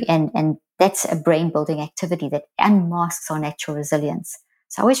 And that's a brain building activity that unmasks our natural resilience.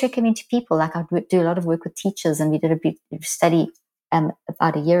 So I always recommend to people, like I do a lot of work with teachers, and we did a big study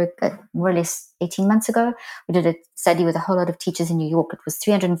about a year, more or less 18 months ago. We did a study with a whole lot of teachers in New York. It was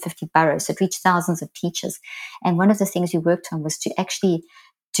 350 boroughs. So it reached thousands of teachers. And one of the things we worked on was to actually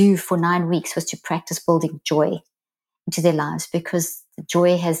do for 9 weeks was to practice building joy into their lives, because the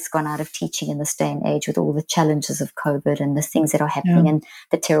joy has gone out of teaching in this day and age with all the challenges of COVID and the things that are happening and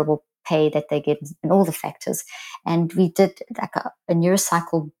the terrible pay that they get and all the factors. And we did like a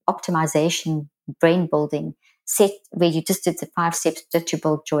neurocycle optimization brain building set where you just did the 5 steps that you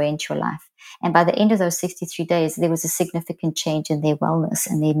build joy into your life. And by the end of those 63 days, there was a significant change in their wellness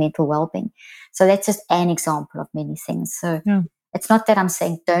and their mental well-being. So that's just an example of many things. So it's not that I'm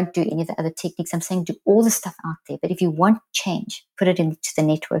saying don't do any of the other techniques. I'm saying do all the stuff out there. But if you want change, put it into the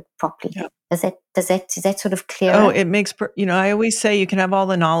network properly. Yeah. Is that sort of clear? Oh, it makes, I always say you can have all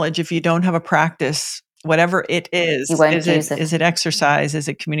the knowledge if you don't have a practice whatever it You won't is use it. is it exercise? Is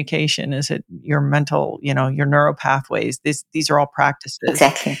it communication? Is it your mental, your neural pathways? These are all practices.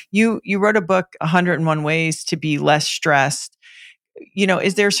 Exactly. You wrote a book, 101 Ways to Be Less Stressed.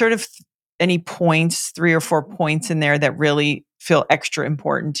 Is there sort of any points, 3 or 4 points in there that really feel extra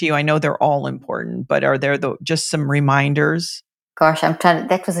important to you? I know they're all important, but are there just some reminders? Gosh,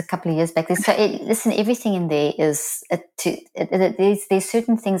 that was a couple of years back. So, listen, everything in there is, there's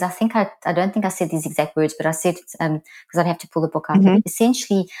certain things. I think I don't think I said these exact words, but I said, because I'd have to pull the book out. Mhm. But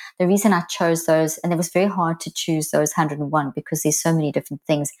essentially, the reason I chose those, and it was very hard to choose those 101 because there's so many different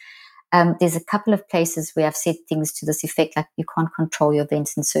things. There's a couple of places where I've said things to this effect, like you can't control your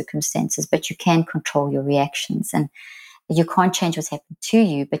events and circumstances, but you can control your reactions. And you can't change what's happened to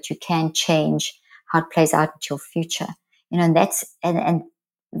you, but you can change how it plays out into your future. And that's and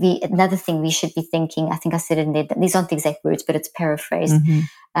the another thing we should be thinking. I think I said it in there. These aren't the exact words, but it's paraphrased.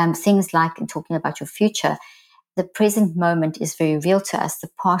 Things like in talking about your future, the present moment is very real to us. The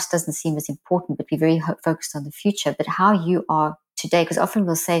past doesn't seem as important, but we're very focused on the future. But how you are today, because often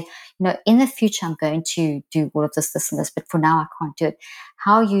we'll say, in the future, I'm going to do all of this, this, and this, but for now, I can't do it.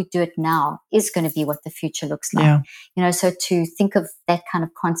 How you do it now is going to be what the future looks like. Yeah. So to think of that kind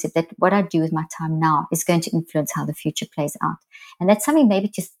of concept, that what I do with my time now is going to influence how the future plays out. And that's something maybe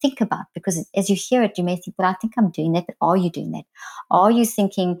to think about, because as you hear it, you may think, well, I think I'm doing that, but are you doing that? Are you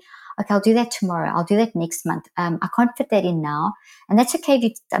thinking, okay, I'll do that tomorrow. I'll do that next month. I can't fit that in now. And that's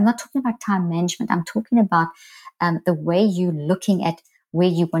okay. I'm not talking about time management. I'm talking about the way you're looking at where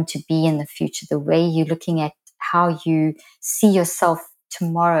you want to be in the future, the way you're looking at how you see yourself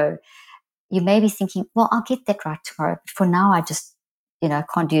tomorrow. You may be thinking, well, I'll get that right tomorrow. But for now, I just,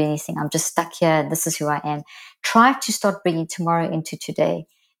 can't do anything. I'm just stuck here. This is who I am. Try to start bringing tomorrow into today,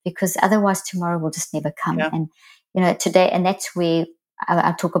 because otherwise tomorrow will just never come. Yeah. And, today, and that's where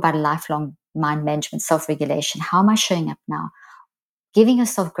I talk about a lifelong mind management, self-regulation. How am I showing up now? Giving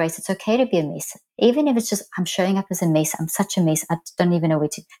yourself grace. It's okay to be a mess. Even if it's just, I'm showing up as a mess. I'm such a mess. I don't even know where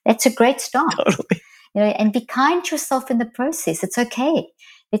to. That's a great start. Totally. And be kind to yourself in the process. It's okay.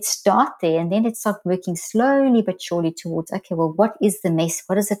 Let's start there, and then let's start working slowly but surely towards, okay, well, what is the mess?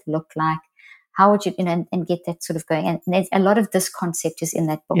 What does it look like? How would you, and get that sort of going? And there's a lot of this concept is in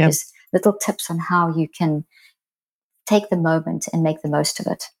that book. Yep. There's little tips on how you can take the moment and make the most of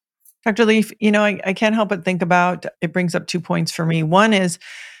it. Dr. Leaf, I can't help but think about, it brings up 2 points for me. One is,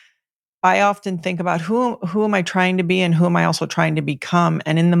 I often think about who am I trying to be and who am I also trying to become?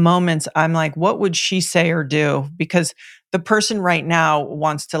 And in the moments, I'm like, what would she say or do? Because the person right now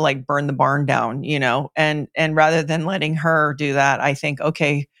wants to like burn the barn down, and rather than letting her do that, I think,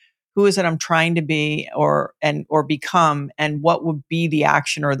 okay, who is it I'm trying to be or become, and what would be the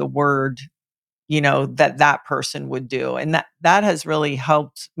action or the word, that person would do? And that has really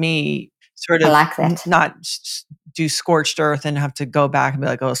helped me sort I of like that. not do scorched earth and have to go back and be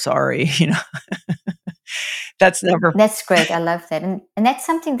like, oh, sorry, That's great. I love that. And that's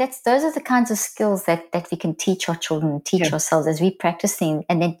something those are the kinds of skills that we can teach our children and teach ourselves as we practice things,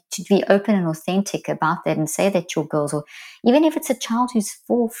 and then to be open and authentic about that and say that to your girls, or even if it's a child who's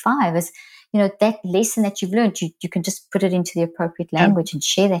 4 or 5, is, that lesson that you've learned, you can just put it into the appropriate language and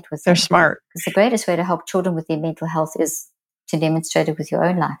share that with them. They're smart. Because the greatest way to help children with their mental health is to demonstrate it with your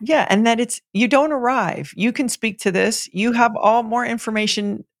own life. Yeah. And that you don't arrive. You can speak to this. You have all more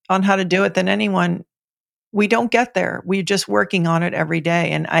information on how to do it than anyone. We don't get there. We're just working on it every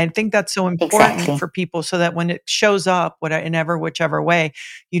day. And I think that's so important for people, so that when it shows up, whichever way,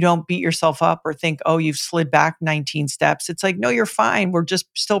 you don't beat yourself up or think, oh, you've slid back 19 steps. It's like, no, you're fine. We're just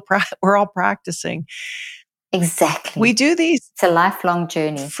still, we're all practicing. Exactly. We do these. It's a lifelong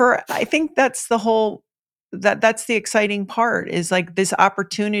journey. I think that's the whole, that's the exciting part, is like this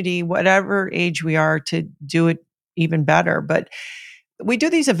opportunity, whatever age we are, to do it even better. But we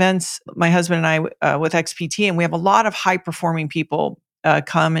do these events, my husband and I, with XPT, and we have a lot of high performing people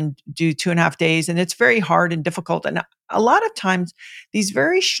come and do 2.5 days. And it's very hard and difficult. And a lot of times these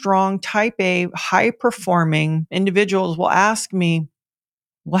very strong type A, high performing individuals will ask me,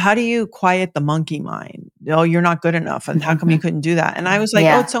 well, how do you quiet the monkey mind? Oh, you're not good enough. And how come you couldn't do that? And I was like,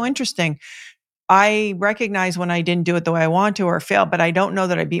 oh, it's so interesting. I recognize when I didn't do it the way I want to or failed, but I don't know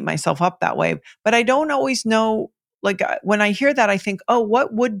that I beat myself up that way. But I don't always know, like when I hear that, I think, oh,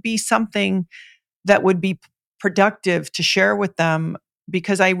 what would be something that would be productive to share with them?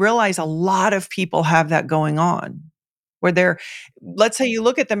 Because I realize a lot of people have that going on, where let's say you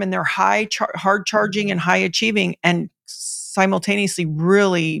look at them and they're hard charging and high achieving, and simultaneously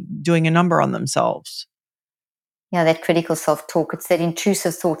really doing a number on themselves. Yeah, that critical self-talk. It's that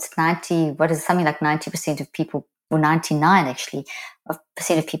intrusive thoughts. Something like 90% of people or 99 actually,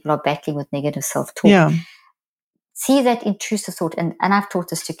 percent of people are battling with negative self-talk. Yeah. See that intrusive thought, and I've taught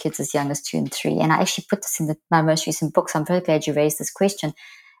this to kids as young as 2 and 3, and I actually put this in my most recent book, so I'm very glad you raised this question.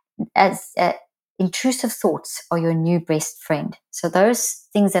 As intrusive thoughts are your new best friend. So those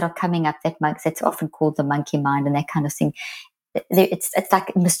things that are coming up, that's often called the monkey mind and that kind of thing, it's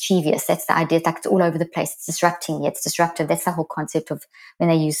like mischievous. That's the idea. It's like it's all over the place. It's disrupting. It's disruptive. That's the whole concept of when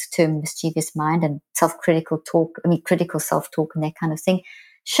they use the term mischievous mind and critical self-talk and that kind of thing.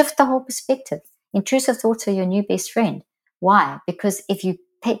 Shift the whole perspective. Intrusive thoughts are your new best friend. Why? Because if you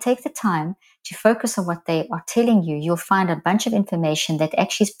take the time to focus on what they are telling you, you'll find a bunch of information that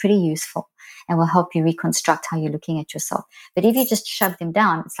actually is pretty useful and will help you reconstruct how you're looking at yourself. But if you just shove them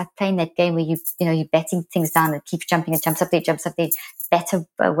down, it's like playing that game where you're batting things down and keeps jumping. It jumps up there, batter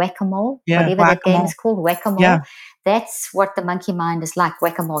whack-a-mole, Yeah. whatever that game is called, whack-a-mole. Yeah. That's what the monkey mind is like,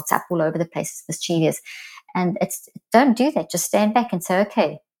 whack-a-mole. It's up all over the place. It's mischievous. And don't do that. Just stand back and say,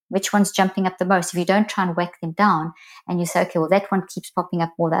 okay, which one's jumping up the most? If you don't try and whack them down and you say, okay, well, that one keeps popping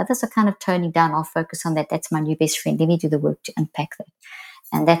up more. The others are kind of toning down. I'll focus on that. That's my new best friend. Let me do the work to unpack that.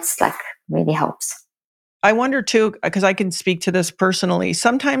 And that's like really helps. I wonder too, because I can speak to this personally.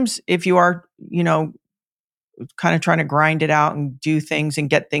 Sometimes if you are, kind of trying to grind it out and do things and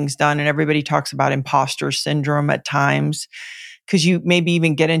get things done, and everybody talks about imposter syndrome at times, because you maybe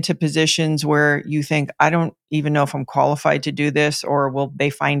even get into positions where you think, I don't even know if I'm qualified to do this, or will they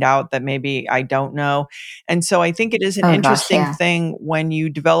find out that maybe I don't know? And so I think it is an interesting thing when you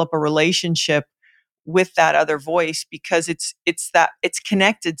develop a relationship with that other voice, because it's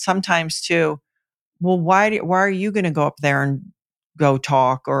connected sometimes to, well, why are you going to go up there and go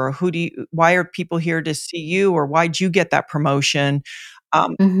talk? Or why are people here to see you? Or why'd you get that promotion?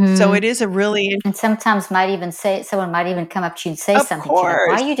 So it is a really, and sometimes someone might even come up to you and say of something to you, like,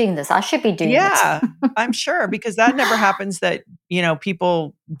 why are you doing this? I should be doing it. Yeah, I'm sure, because that never happens that,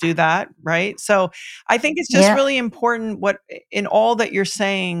 people do that, right? So I think it's just really important in all that you're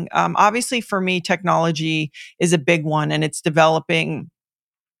saying. Obviously for me, technology is a big one, and it's developing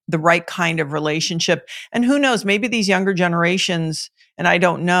the right kind of relationship. And who knows, maybe these younger generations, and I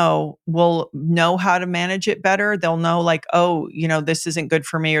don't know, will know how to manage it better. They'll know like, oh, this isn't good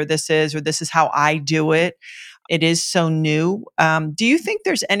for me, or this is how I do it. It is so new. Do you think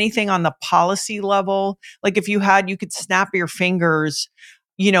there's anything on the policy level? Like if you could snap your fingers,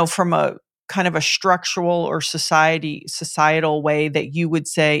 from a kind of a structural or societal way that you would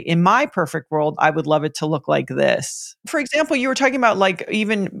say, in my perfect world, I would love it to look like this. For example, you were talking about like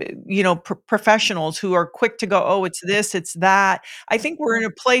even, professionals who are quick to go, oh, it's this, it's that. I think we're in a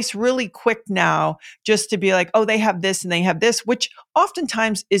place really quick now just to be like, oh, they have this and they have this, which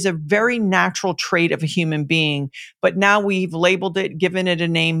oftentimes is a very natural trait of a human being. But now we've labeled it, given it a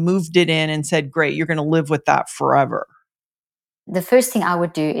name, moved it in and said, great, you're going to live with that forever. The first thing I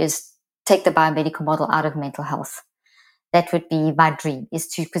would do is take the biomedical model out of mental health. That would be my dream,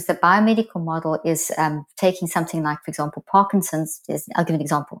 because the biomedical model is taking something like, for example, Parkinson's. I'll give an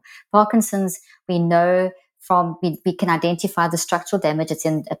example. Parkinson's, we know we can identify the structural damage. It's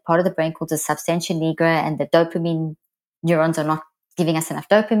in a part of the brain called the substantia nigra, and the dopamine neurons are not giving us enough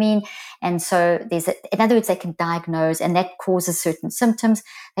dopamine. And so in other words, they can diagnose, and that causes certain symptoms.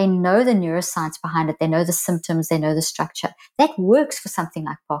 They know the neuroscience behind it. They know the symptoms. They know the structure. That works for something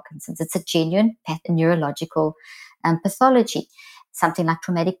like Parkinson's. It's a genuine neurological pathology. Something like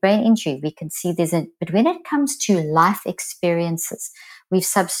traumatic brain injury, we can see but when it comes to life experiences, we've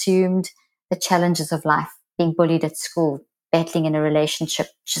subsumed the challenges of life, being bullied at school, battling in a relationship,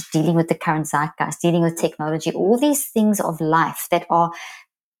 just dealing with the current zeitgeist, dealing with technology, all these things of life that are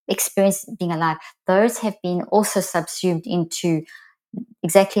experience being alive, those have been also subsumed into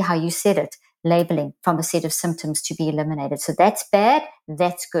exactly how you said it, labeling from a set of symptoms to be eliminated. So that's bad,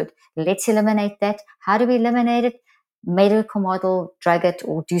 that's good. Let's eliminate that. How do we eliminate it? Medical model, drug it,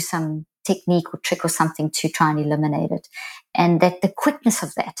 or do some technique or trick or something to try and eliminate it. And that the quickness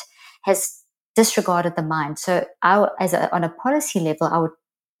of that has disregarded the mind. So on a policy level, I would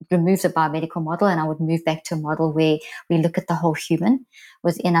remove the biomedical model and I would move back to a model where we look at the whole human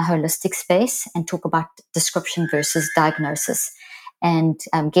within a holistic space and talk about description versus diagnosis, and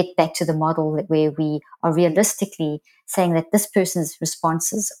get back to the model where we are realistically saying that this person's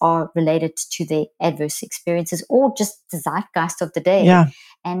responses are related to their adverse experiences or just the zeitgeist of the day. Yeah.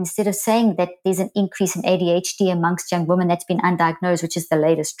 And instead of saying that there's an increase in ADHD amongst young women that's been undiagnosed, which is the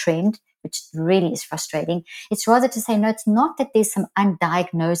latest trend, which really is frustrating. It's rather to say, no, it's not that there's some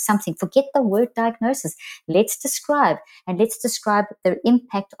undiagnosed something. Forget the word diagnosis. Let's describe the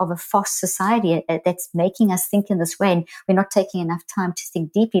impact of a false society that's making us think in this way. And we're not taking enough time to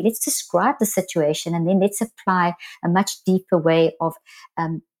think deeply. Let's describe the situation, and then let's apply a much deeper way of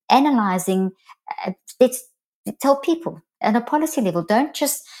analyzing. Let's tell people at a policy level, don't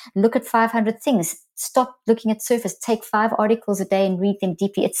just look at 500 things. Stop looking at surface. Take 5 articles a day and read them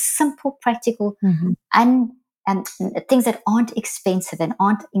deeply. It's simple, practical, and things that aren't expensive and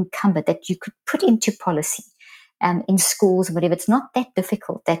aren't encumbered that you could put into policy in schools or whatever. It's not that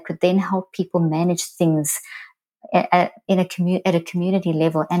difficult. That could then help people manage things at a community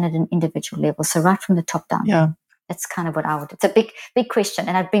level and at an individual level. So right from the top down. Yeah. That's kind of what I would. It's a big question,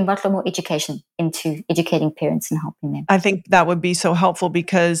 and I'd bring a lot more education into educating parents and helping them. I think that would be so helpful,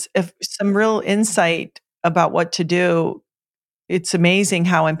 because if some real insight about what to do, it's amazing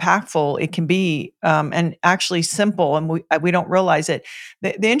how impactful it can be, and actually simple, and we don't realize it.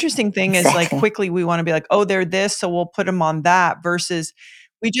 The interesting thing is, like, quickly we want to be like, oh, they're this, so we'll put them on that, versus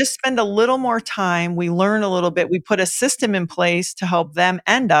we just spend a little more time, we learn a little bit, we put a system in place to help them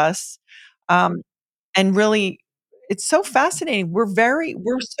and us, and really, it's so fascinating. We're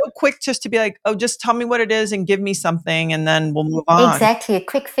so quick just to be like, oh, just tell me what it is and give me something, and then we'll move on. Exactly, a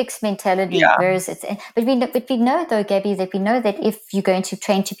quick fix mentality. Yeah. Whereas but we know though, Gabby, that we know that if you're going to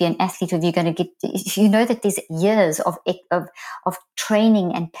train to be an athlete, or you're going to you know that there's years of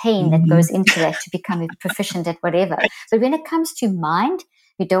training and pain that goes into that to become proficient at whatever. But when it comes to mind,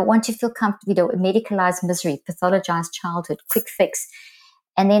 we don't want to feel comfortable. We don't medicalize misery, pathologize childhood, quick fix.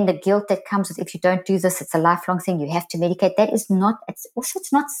 And then the guilt that comes with, if you don't do this, it's a lifelong thing. You have to medicate. That is not, it's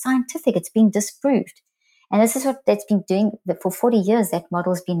not scientific. It's been disproved. And this is what that's been doing for 40 years. That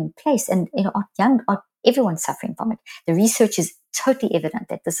model has been in place. And, everyone's suffering from it. The research is totally evident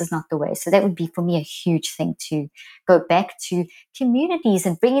that this is not the way. So that would be, for me, a huge thing to go back to communities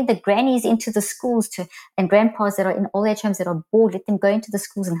and bringing the grannies into the schools and grandpas that are in old age homes that are bored, let them go into the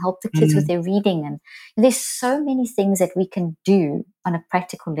schools and help the kids with their reading. And there's so many things that we can do on a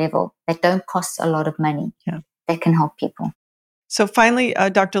practical level that don't cost a lot of money that can help people. So finally,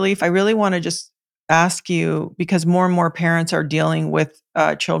 Dr. Leaf, I really want to just ask you, because more and more parents are dealing with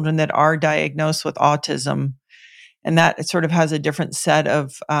children that are diagnosed with autism, and that it sort of has a different set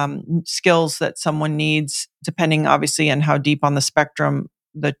of skills that someone needs, depending obviously on how deep on the spectrum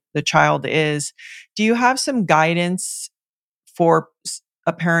the child is. Do you have some guidance for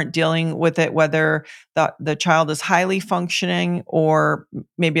a parent dealing with it, whether the child is highly functioning or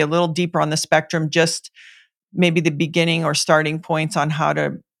maybe a little deeper on the spectrum, just maybe the beginning or starting points on how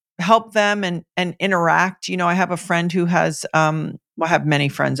to help them and interact? I have a friend who has, I have many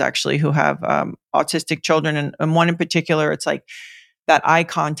friends actually who have autistic children, and one in particular, it's like that eye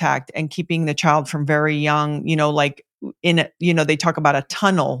contact and keeping the child from very young, like they talk about a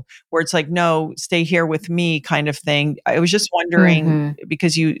tunnel where it's like, no, stay here with me kind of thing. I was just wondering,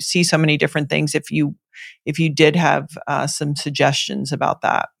 because you see so many different things, if you did have some suggestions about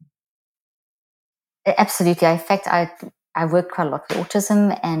that. Absolutely. In fact, I work quite a lot with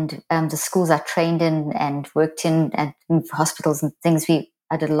autism, and the schools I trained in and worked in, and in hospitals and things.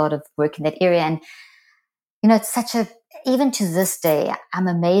 I did a lot of work in that area, and it's even to this day, I'm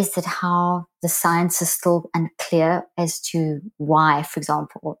amazed at how the science is still unclear as to why, for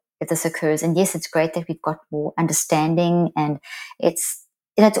example, if this occurs. And yes, it's great that we've got more understanding, and it's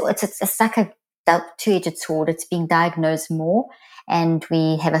like a two-edged sword. It's being diagnosed more, and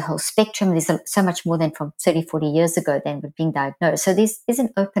we have a whole spectrum. There's so much more than from 30, 40 years ago than we're being diagnosed. So there's an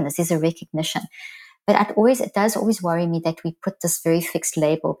openness, there's a recognition. But it does always worry me that we put this very fixed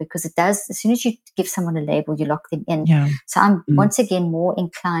label, because it does, as soon as you give someone a label, you lock them in. Yeah. So I'm once again more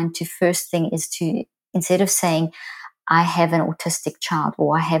inclined to, first thing is to, instead of saying, I have an autistic child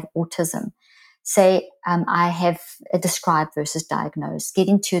or I have autism, say, I have a described versus diagnosed. Get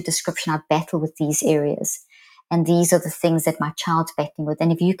into a description. I battle with these areas, and these are the things that my child's battling with.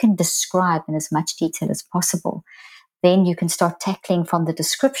 And if you can describe in as much detail as possible, then you can start tackling from the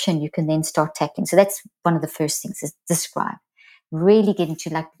description. You can then start tackling. So that's one of the first things, is describe. Really get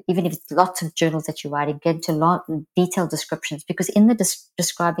into, like, even if it's lots of journals that you're writing, get into a lot of detailed descriptions, because in the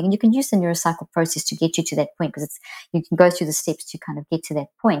describing, and you can use the neurocycle process to get you to that point, because you can go through the steps to kind of get to that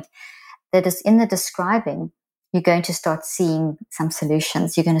point. That is, in the describing, you're going to start seeing some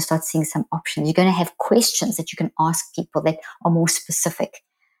solutions. You're going to start seeing some options. You're going to have questions that you can ask people that are more specific.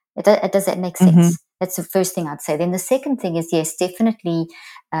 Does that make sense? That's the first thing I'd say. Then the second thing is, yes, definitely,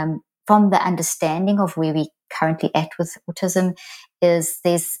 from the understanding of where we currently at with autism, is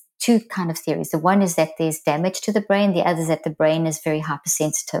there's two kind of theories. The one is that there's damage to the brain. The other is that the brain is very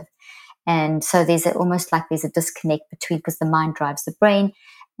hypersensitive. And so almost like there's a disconnect between, because the mind drives the brain,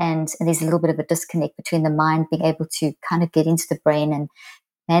 and there's a little bit of a disconnect between the mind being able to kind of get into the brain and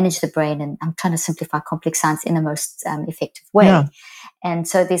manage the brain. And I'm trying to simplify complex science in the most effective way. Yeah. And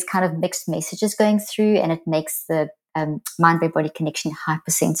so there's kind of mixed messages going through, and it makes the mind-brain-body connection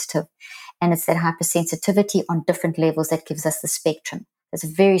hypersensitive. And it's that hypersensitivity on different levels that gives us the spectrum. There's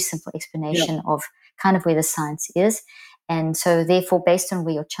a very simple explanation of kind of where the science is. And so therefore, based on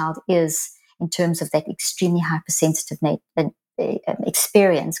where your child is in terms of that extremely hypersensitive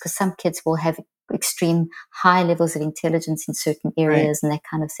experience, because some kids will have extreme high levels of intelligence in certain areas and that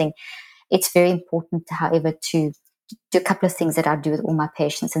kind of thing. It's very important, however, to do a couple of things that I do with all my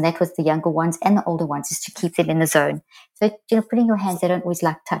patients, and that with the younger ones and the older ones, is to keep them in the zone. So, putting your hands, they don't always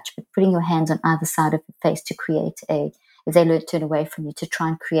like touch, but putting your hands on either side of the face to create if they turn away from you, to try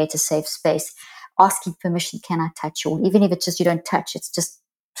and create a safe space. Asking permission, can I touch you? Or even if it's just you don't touch, it's just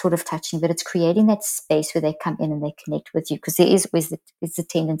sort of touching, but it's creating that space where they come in and they connect with you, because there is always the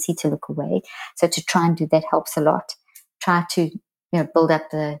tendency to look away. So to try and do that helps a lot. Try to build up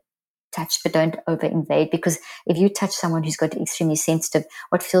the touch, but don't over invade, because if you touch someone who's got extremely sensitive,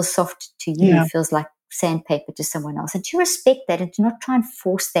 what feels soft to you feels like sandpaper to someone else. And to respect that and to not try and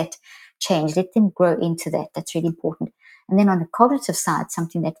force that change, let them grow into that. That's really important. And then on the cognitive side,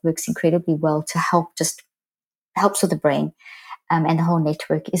 something that works incredibly well to helps with the brain and the whole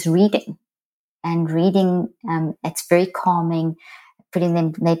network is reading. And reading, it's very calming, putting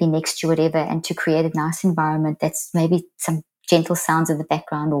them maybe next to whatever, and to create a nice environment that's maybe some gentle sounds in the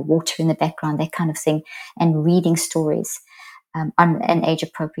background or water in the background, that kind of thing, and reading stories on an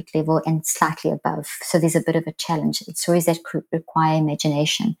age-appropriate level and slightly above. So there's a bit of a challenge. It's stories that require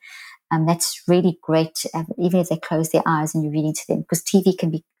imagination. That's really great, even if they close their eyes and you're reading to them, because TV can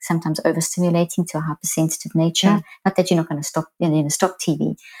be sometimes overstimulating to a hypersensitive nature. Not that you're not going to stop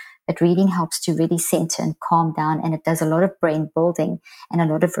TV, but reading helps to really center and calm down, and it does a lot of brain building and a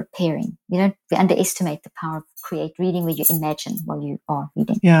lot of repairing. We underestimate the power of reading where you imagine while you are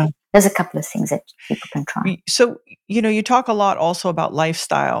reading. Yeah. There's a couple of things that people can try. So, you talk a lot also about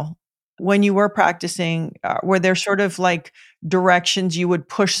lifestyle. When you were practicing, were there sort of like directions you would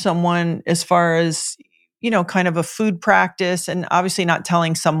push someone as far as, kind of a food practice, and obviously not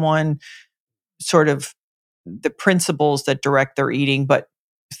telling someone sort of the principles that direct their eating, but,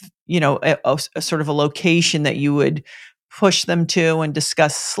 a sort of a location that you would push them to and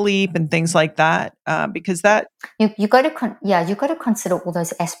discuss sleep and things like that? Because that. You got to you got to consider all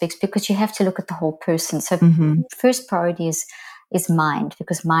those aspects, because you have to look at the whole person. So first priority is mind,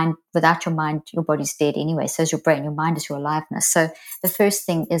 because without your mind, your body's dead anyway. So is your brain. Your mind is your aliveness. So the first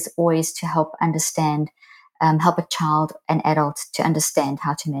thing is always to help a child and adult to understand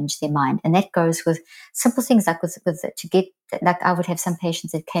how to manage their mind. And that goes with simple things like I would have some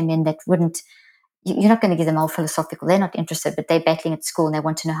patients that came in that wouldn't, you're not going to give them all philosophical. They're not interested, but they're battling at school and they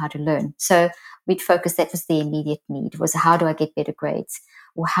want to know how to learn. So we'd focus, that was the immediate need, was how do I get better grades?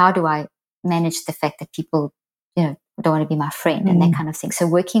 Or how do I manage the fact that people, don't want to be my friend and that kind of thing. So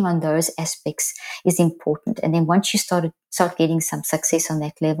working on those aspects is important. And then once you start getting some success on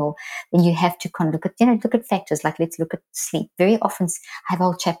that level, then you have to kind of look at factors like, let's look at sleep. Very often, I have a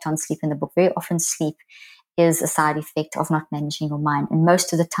whole chapter on sleep in the book. Very often sleep is a side effect of not managing your mind. And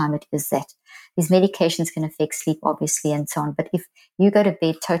most of the time it is that. These medications can affect sleep, obviously, and so on. But if you go to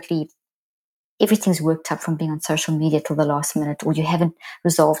bed totally, everything's worked up from being on social media till the last minute, or you haven't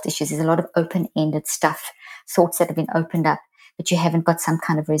resolved issues, there's a lot of open-ended stuff, thoughts that have been opened up, but you haven't got some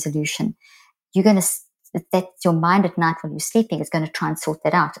kind of resolution. That your mind at night while you're sleeping is going to try and sort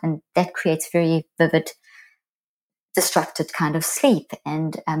that out. And that creates very vivid, disrupted kind of sleep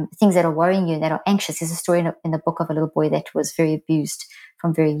and things that are worrying you, that are anxious. There's a story in the book of a little boy that was very abused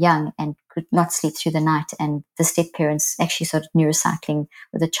from very young and could not sleep through the night. And the step parents actually started neurocycling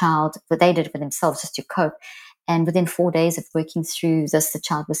with the child, but they did it for themselves just to cope. And within 4 days of working through this, the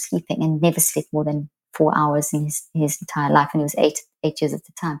child was sleeping and never slept more than 4 hours in his entire life. And he was eight years at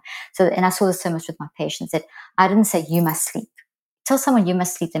the time. So, and I saw this so much with my patients, that I didn't say you must sleep. Tell someone you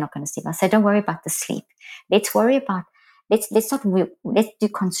must sleep, they're not going to sleep. I say, don't worry about the sleep. Let's do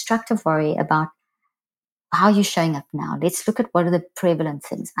constructive worry about how you're showing up now. Let's look at what are the prevalent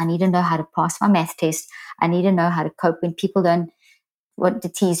things. I need to know how to pass my math test. I need to know how to cope when people don't want to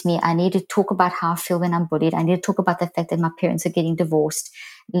tease me. I need to talk about how I feel when I'm bullied. I need to talk about the fact that my parents are getting divorced.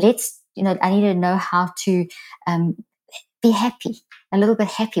 I need to know how to be happy, a little bit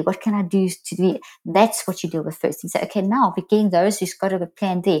happy. What can I do to be? That's what you deal with first. And say, okay, now we're getting those who's got a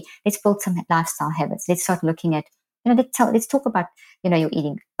plan there. Let's build some lifestyle habits. Let's start looking at, let's talk about, your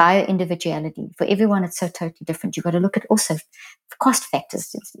eating, bio-individuality. For everyone, it's so totally different. You've got to look at also cost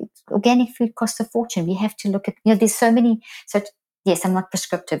factors. Organic food costs a fortune. We have to look at, there's so many. So yes, I'm not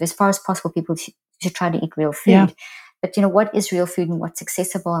prescriptive. As far as possible, people should try to eat real food. Yeah. But what is real food and what's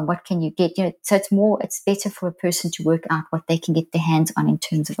accessible and what can you get? So it's better for a person to work out what they can get their hands on in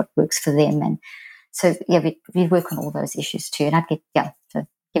terms of what works for them. And so we work on all those issues too. And to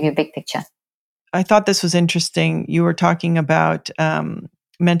give you a big picture. I thought this was interesting. You were talking about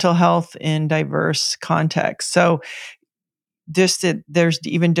mental health in diverse contexts. So there's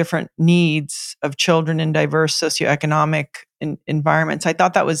even different needs of children in diverse socioeconomic environments. I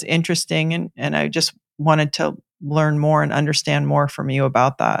thought that was interesting, and I just wanted to learn more and understand more from you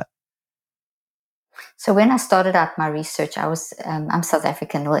about that. So when I started out my research, I'm South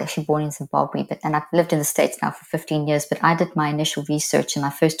African, well, actually born in Zimbabwe, and I've lived in the States now for 15 years. But I did my initial research, and my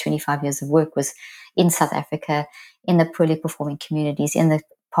first 25 years of work was in South Africa, in the poorly performing communities. In the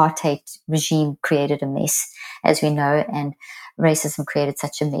apartheid regime created a mess, as we know, and racism created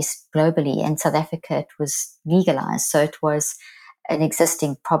such a mess globally. In South Africa, it was legalized, so it was an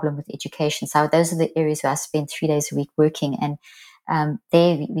existing problem with education. So those are the areas where I spent 3 days a week working, and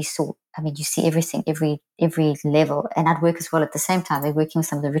there we saw, you see everything, every level. And I'd work as well at the same time. They're working with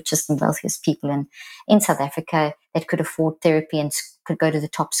some of the richest and wealthiest people in South Africa that could afford therapy and could go to the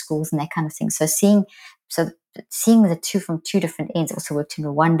top schools and that kind of thing. So seeing the two from two different ends. Also worked in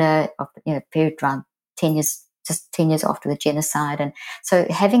Rwanda, period around 10 years, just 10 years after the genocide. And so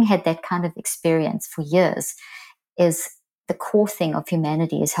having had that kind of experience for years is the core thing of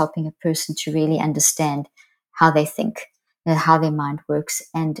humanity, is helping a person to really understand how they think, how their mind works.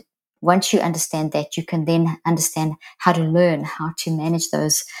 And once you understand that, you can then understand how to learn how to manage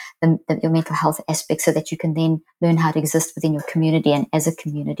your mental health aspects, so that you can then learn how to exist within your community and as a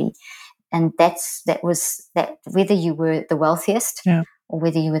community. And that was whether you were the wealthiest, yeah, or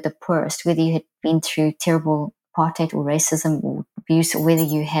whether you were the poorest, whether you had been through terrible apartheid or racism or abuse, or whether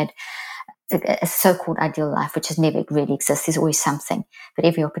you had a so-called ideal life, which has never really exists. There's always something, but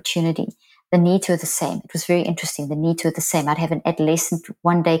every opportunity. The needs were the same. It was very interesting. The needs were the same. I'd have an adolescent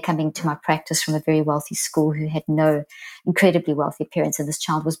one day coming to my practice from a very wealthy school who had no incredibly wealthy parents, and this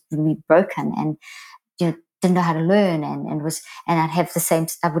child was really broken and didn't know how to learn, and I'd have the same.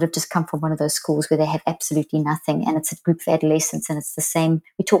 I would have just come from one of those schools where they have absolutely nothing, and it's a group of adolescents, and it's the same.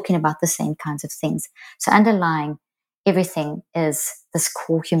 We're talking about the same kinds of things. So underlying everything is this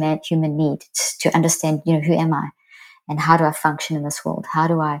core human need to understand, who am I, and how do I function in this world? How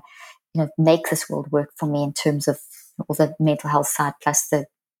do I make this world work for me in terms of all the mental health side, plus the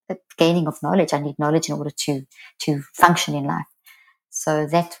gaining of knowledge. I need knowledge in order to function in life. So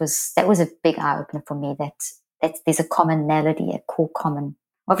that was a big eye opener for me. That there's a commonality, a core common.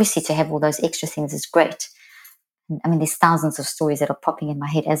 Obviously, to have all those extra things is great. There's thousands of stories that are popping in my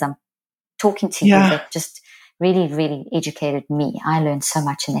head as I'm talking to you that just really, really educated me. I learned so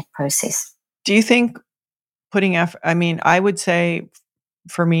much in that process. Do you think putting effort? I would say,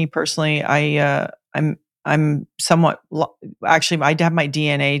 for me personally, I'm somewhat actually, I have my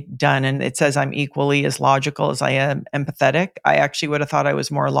DNA done, and it says I'm equally as logical as I am empathetic. I actually would have thought I was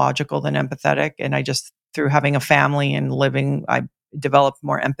more logical than empathetic, and I just, through having a family and living, I developed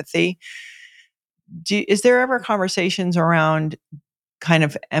more empathy. Is there ever conversations around kind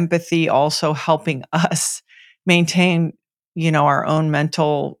of empathy also helping us maintain, our own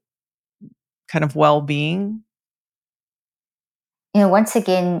mental kind of well-being? Once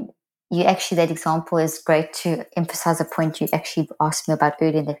again, that example is great to emphasize a point you actually asked me about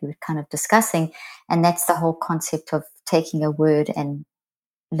earlier that we were kind of discussing. And that's the whole concept of taking a word and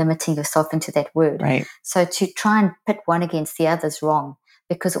limiting yourself into that word. Right. So to try and pit one against the other is wrong,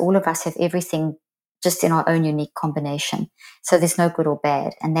 because all of us have everything just in our own unique combination. So there's no good or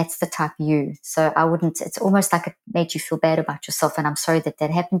bad. And that's the type you. So it's almost like it made you feel bad about yourself. And I'm sorry that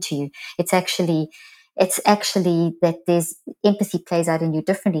happened to you. It's actually that there's empathy plays out in you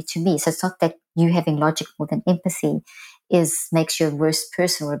differently to me. So it's not that you having logic more than empathy makes you a worse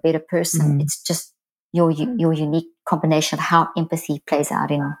person or a better person. Mm-hmm. It's just your unique combination of how empathy plays out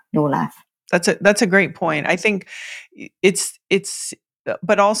in your life. That's a great point. I think it's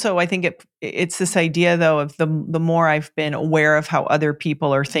but also I think it's this idea though of the more I've been aware of how other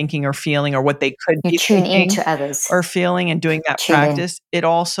people are thinking or feeling, or what they could You be tune thinking into others or feeling, and doing that practice, it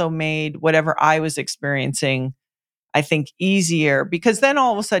also made whatever I was experiencing, I think, easier, because then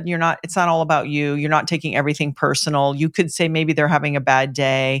all of a sudden it's not all about you. You're not taking everything personal. You could say maybe they're having a bad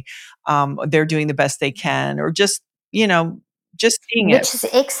day. They're doing the best they can, or just seeing it. Which is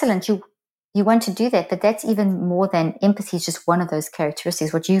excellent. You want to do that, but that's even more than empathy is just one of those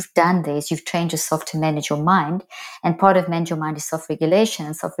characteristics. What you've done there is you've trained yourself to manage your mind. And part of manage your mind is self-regulation.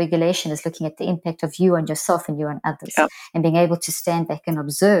 And self-regulation is looking at the impact of you on yourself and you on others, Yep. and being able to stand back and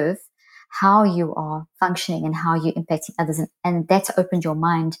observe how you are functioning and how you're impacting others. And that's opened your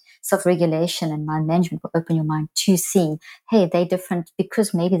mind. Self-regulation and mind management will open your mind to seeing, hey, they're different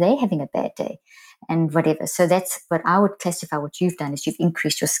because maybe they're having a bad day and whatever. So that's what I would classify. What you've done is you've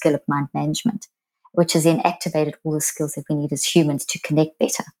increased your skill of mind management, which has then activated all the skills that we need as humans to connect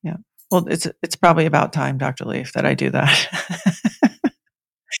better. Yeah. Well, it's probably about time, Dr. Leaf, that I do that.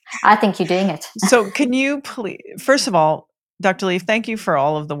 I think you're doing it. So can you please, first of all, Dr. Leaf, thank you for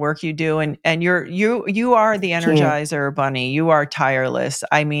all of the work you do. And you are the Energizer Bunny. You are tireless.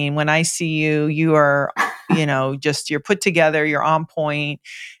 I mean, when I see you, you are, just you're put together, you're on point.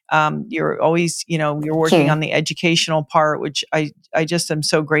 You're always, you're working on the educational part, which I just am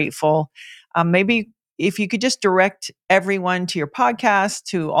so grateful. Maybe if you could just direct everyone to your podcast,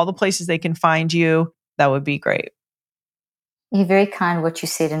 to all the places they can find you, that would be great. You're very kind what you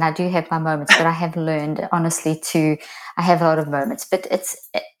said, and I do have my moments, but I have learned honestly I have a lot of moments, but it's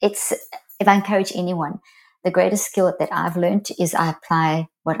if I encourage anyone, the greatest skill that I've learned is I apply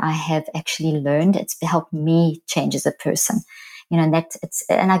what I have actually learned. It's helped me change as a person, and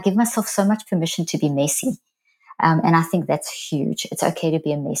and I give myself so much permission to be messy. And I think that's huge. It's okay to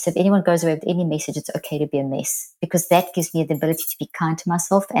be a mess. If anyone goes away with any message, it's okay to be a mess, because that gives me the ability to be kind to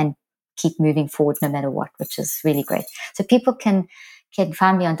myself and keep moving forward no matter what, which is really great. So people can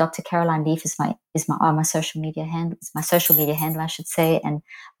find me on Dr. Caroline Leaf is my social media handle. It's my social media handle, I should say. And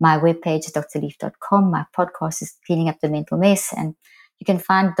my webpage is drleaf.com. My podcast is Cleaning Up the Mental Mess. And you can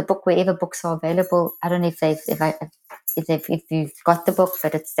find the book wherever books are available. I don't know if you've got the book,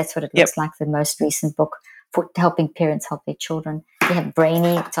 but that's what it looks like, the most recent book for helping parents help their children. We have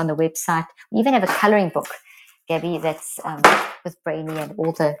Brainy, it's on the website. We even have a coloring book, Gabby, that's with Brainy and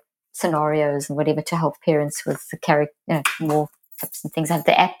all the scenarios and whatever to help parents with the character, more tips and things. I have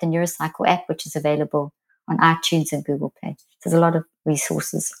the app, the Neurocycle app, which is available on iTunes and Google Play. So there's a lot of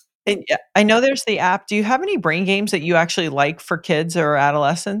resources. And I know there's the app. Do you have any brain games that you actually like for kids or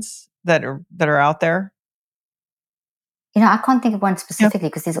adolescents that are out there? I can't think of one specifically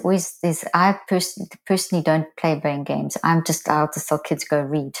because I personally don't play brain games. I'll just tell kids go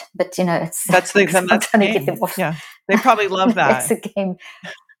read. But that's the trying to get them off. Yeah, they probably love that. That's a game.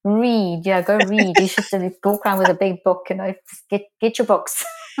 Read, go read. You should walk around with a big book. Just get your books.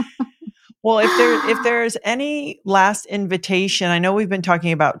 Well, if there's any last invitation, I know we've been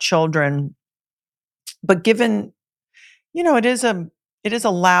talking about children, but given it is a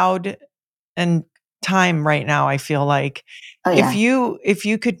loud and time right now, I feel like if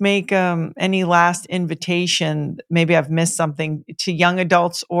you could make any last invitation, maybe I've missed something, to young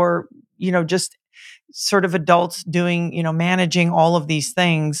adults or just sort of adults doing managing all of these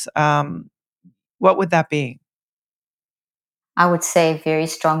things, what would that be? I would say very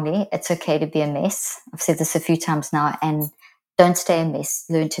strongly, it's okay to be a mess. I've said this a few times now, and don't stay a mess.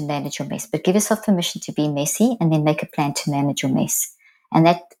 Learn to manage your mess, but give yourself permission to be messy and then make a plan to manage your mess. And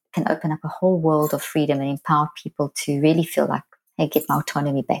that can open up a whole world of freedom and empower people to really feel like, hey, get my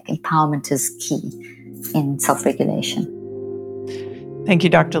autonomy back. Empowerment is key in self-regulation. Thank you,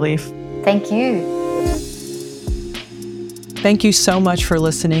 Dr. Leaf. Thank you. Thank you so much for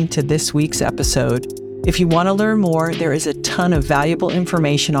listening to this week's episode. If you want to learn more, there is a ton of valuable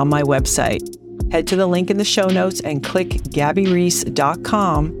information on my website. Head to the link in the show notes and click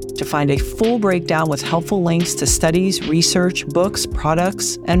gabbyreese.com to find a full breakdown with helpful links to studies, research, books,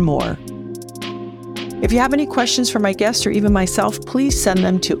 products, and more. If you have any questions for my guests or even myself, please send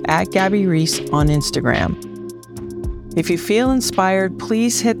them to @GabbyReese on Instagram. If you feel inspired,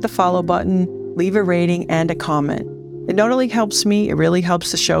 please hit the follow button, leave a rating and a comment. It not only helps me, it really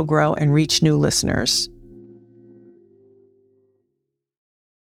helps the show grow and reach new listeners.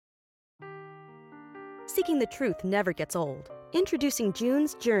 Seeking the truth never gets old. Introducing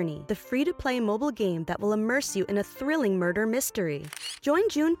June's Journey, the free-to-play mobile game that will immerse you in a thrilling murder mystery. Join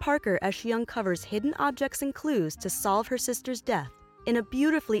June Parker as she uncovers hidden objects and clues to solve her sister's death in a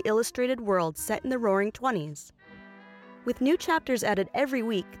beautifully illustrated world set in the Roaring '20s. With new chapters added every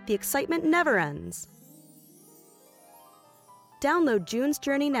week, the excitement never ends. Download June's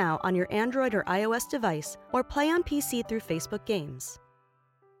Journey now on your Android or iOS device, or play on PC through Facebook Games.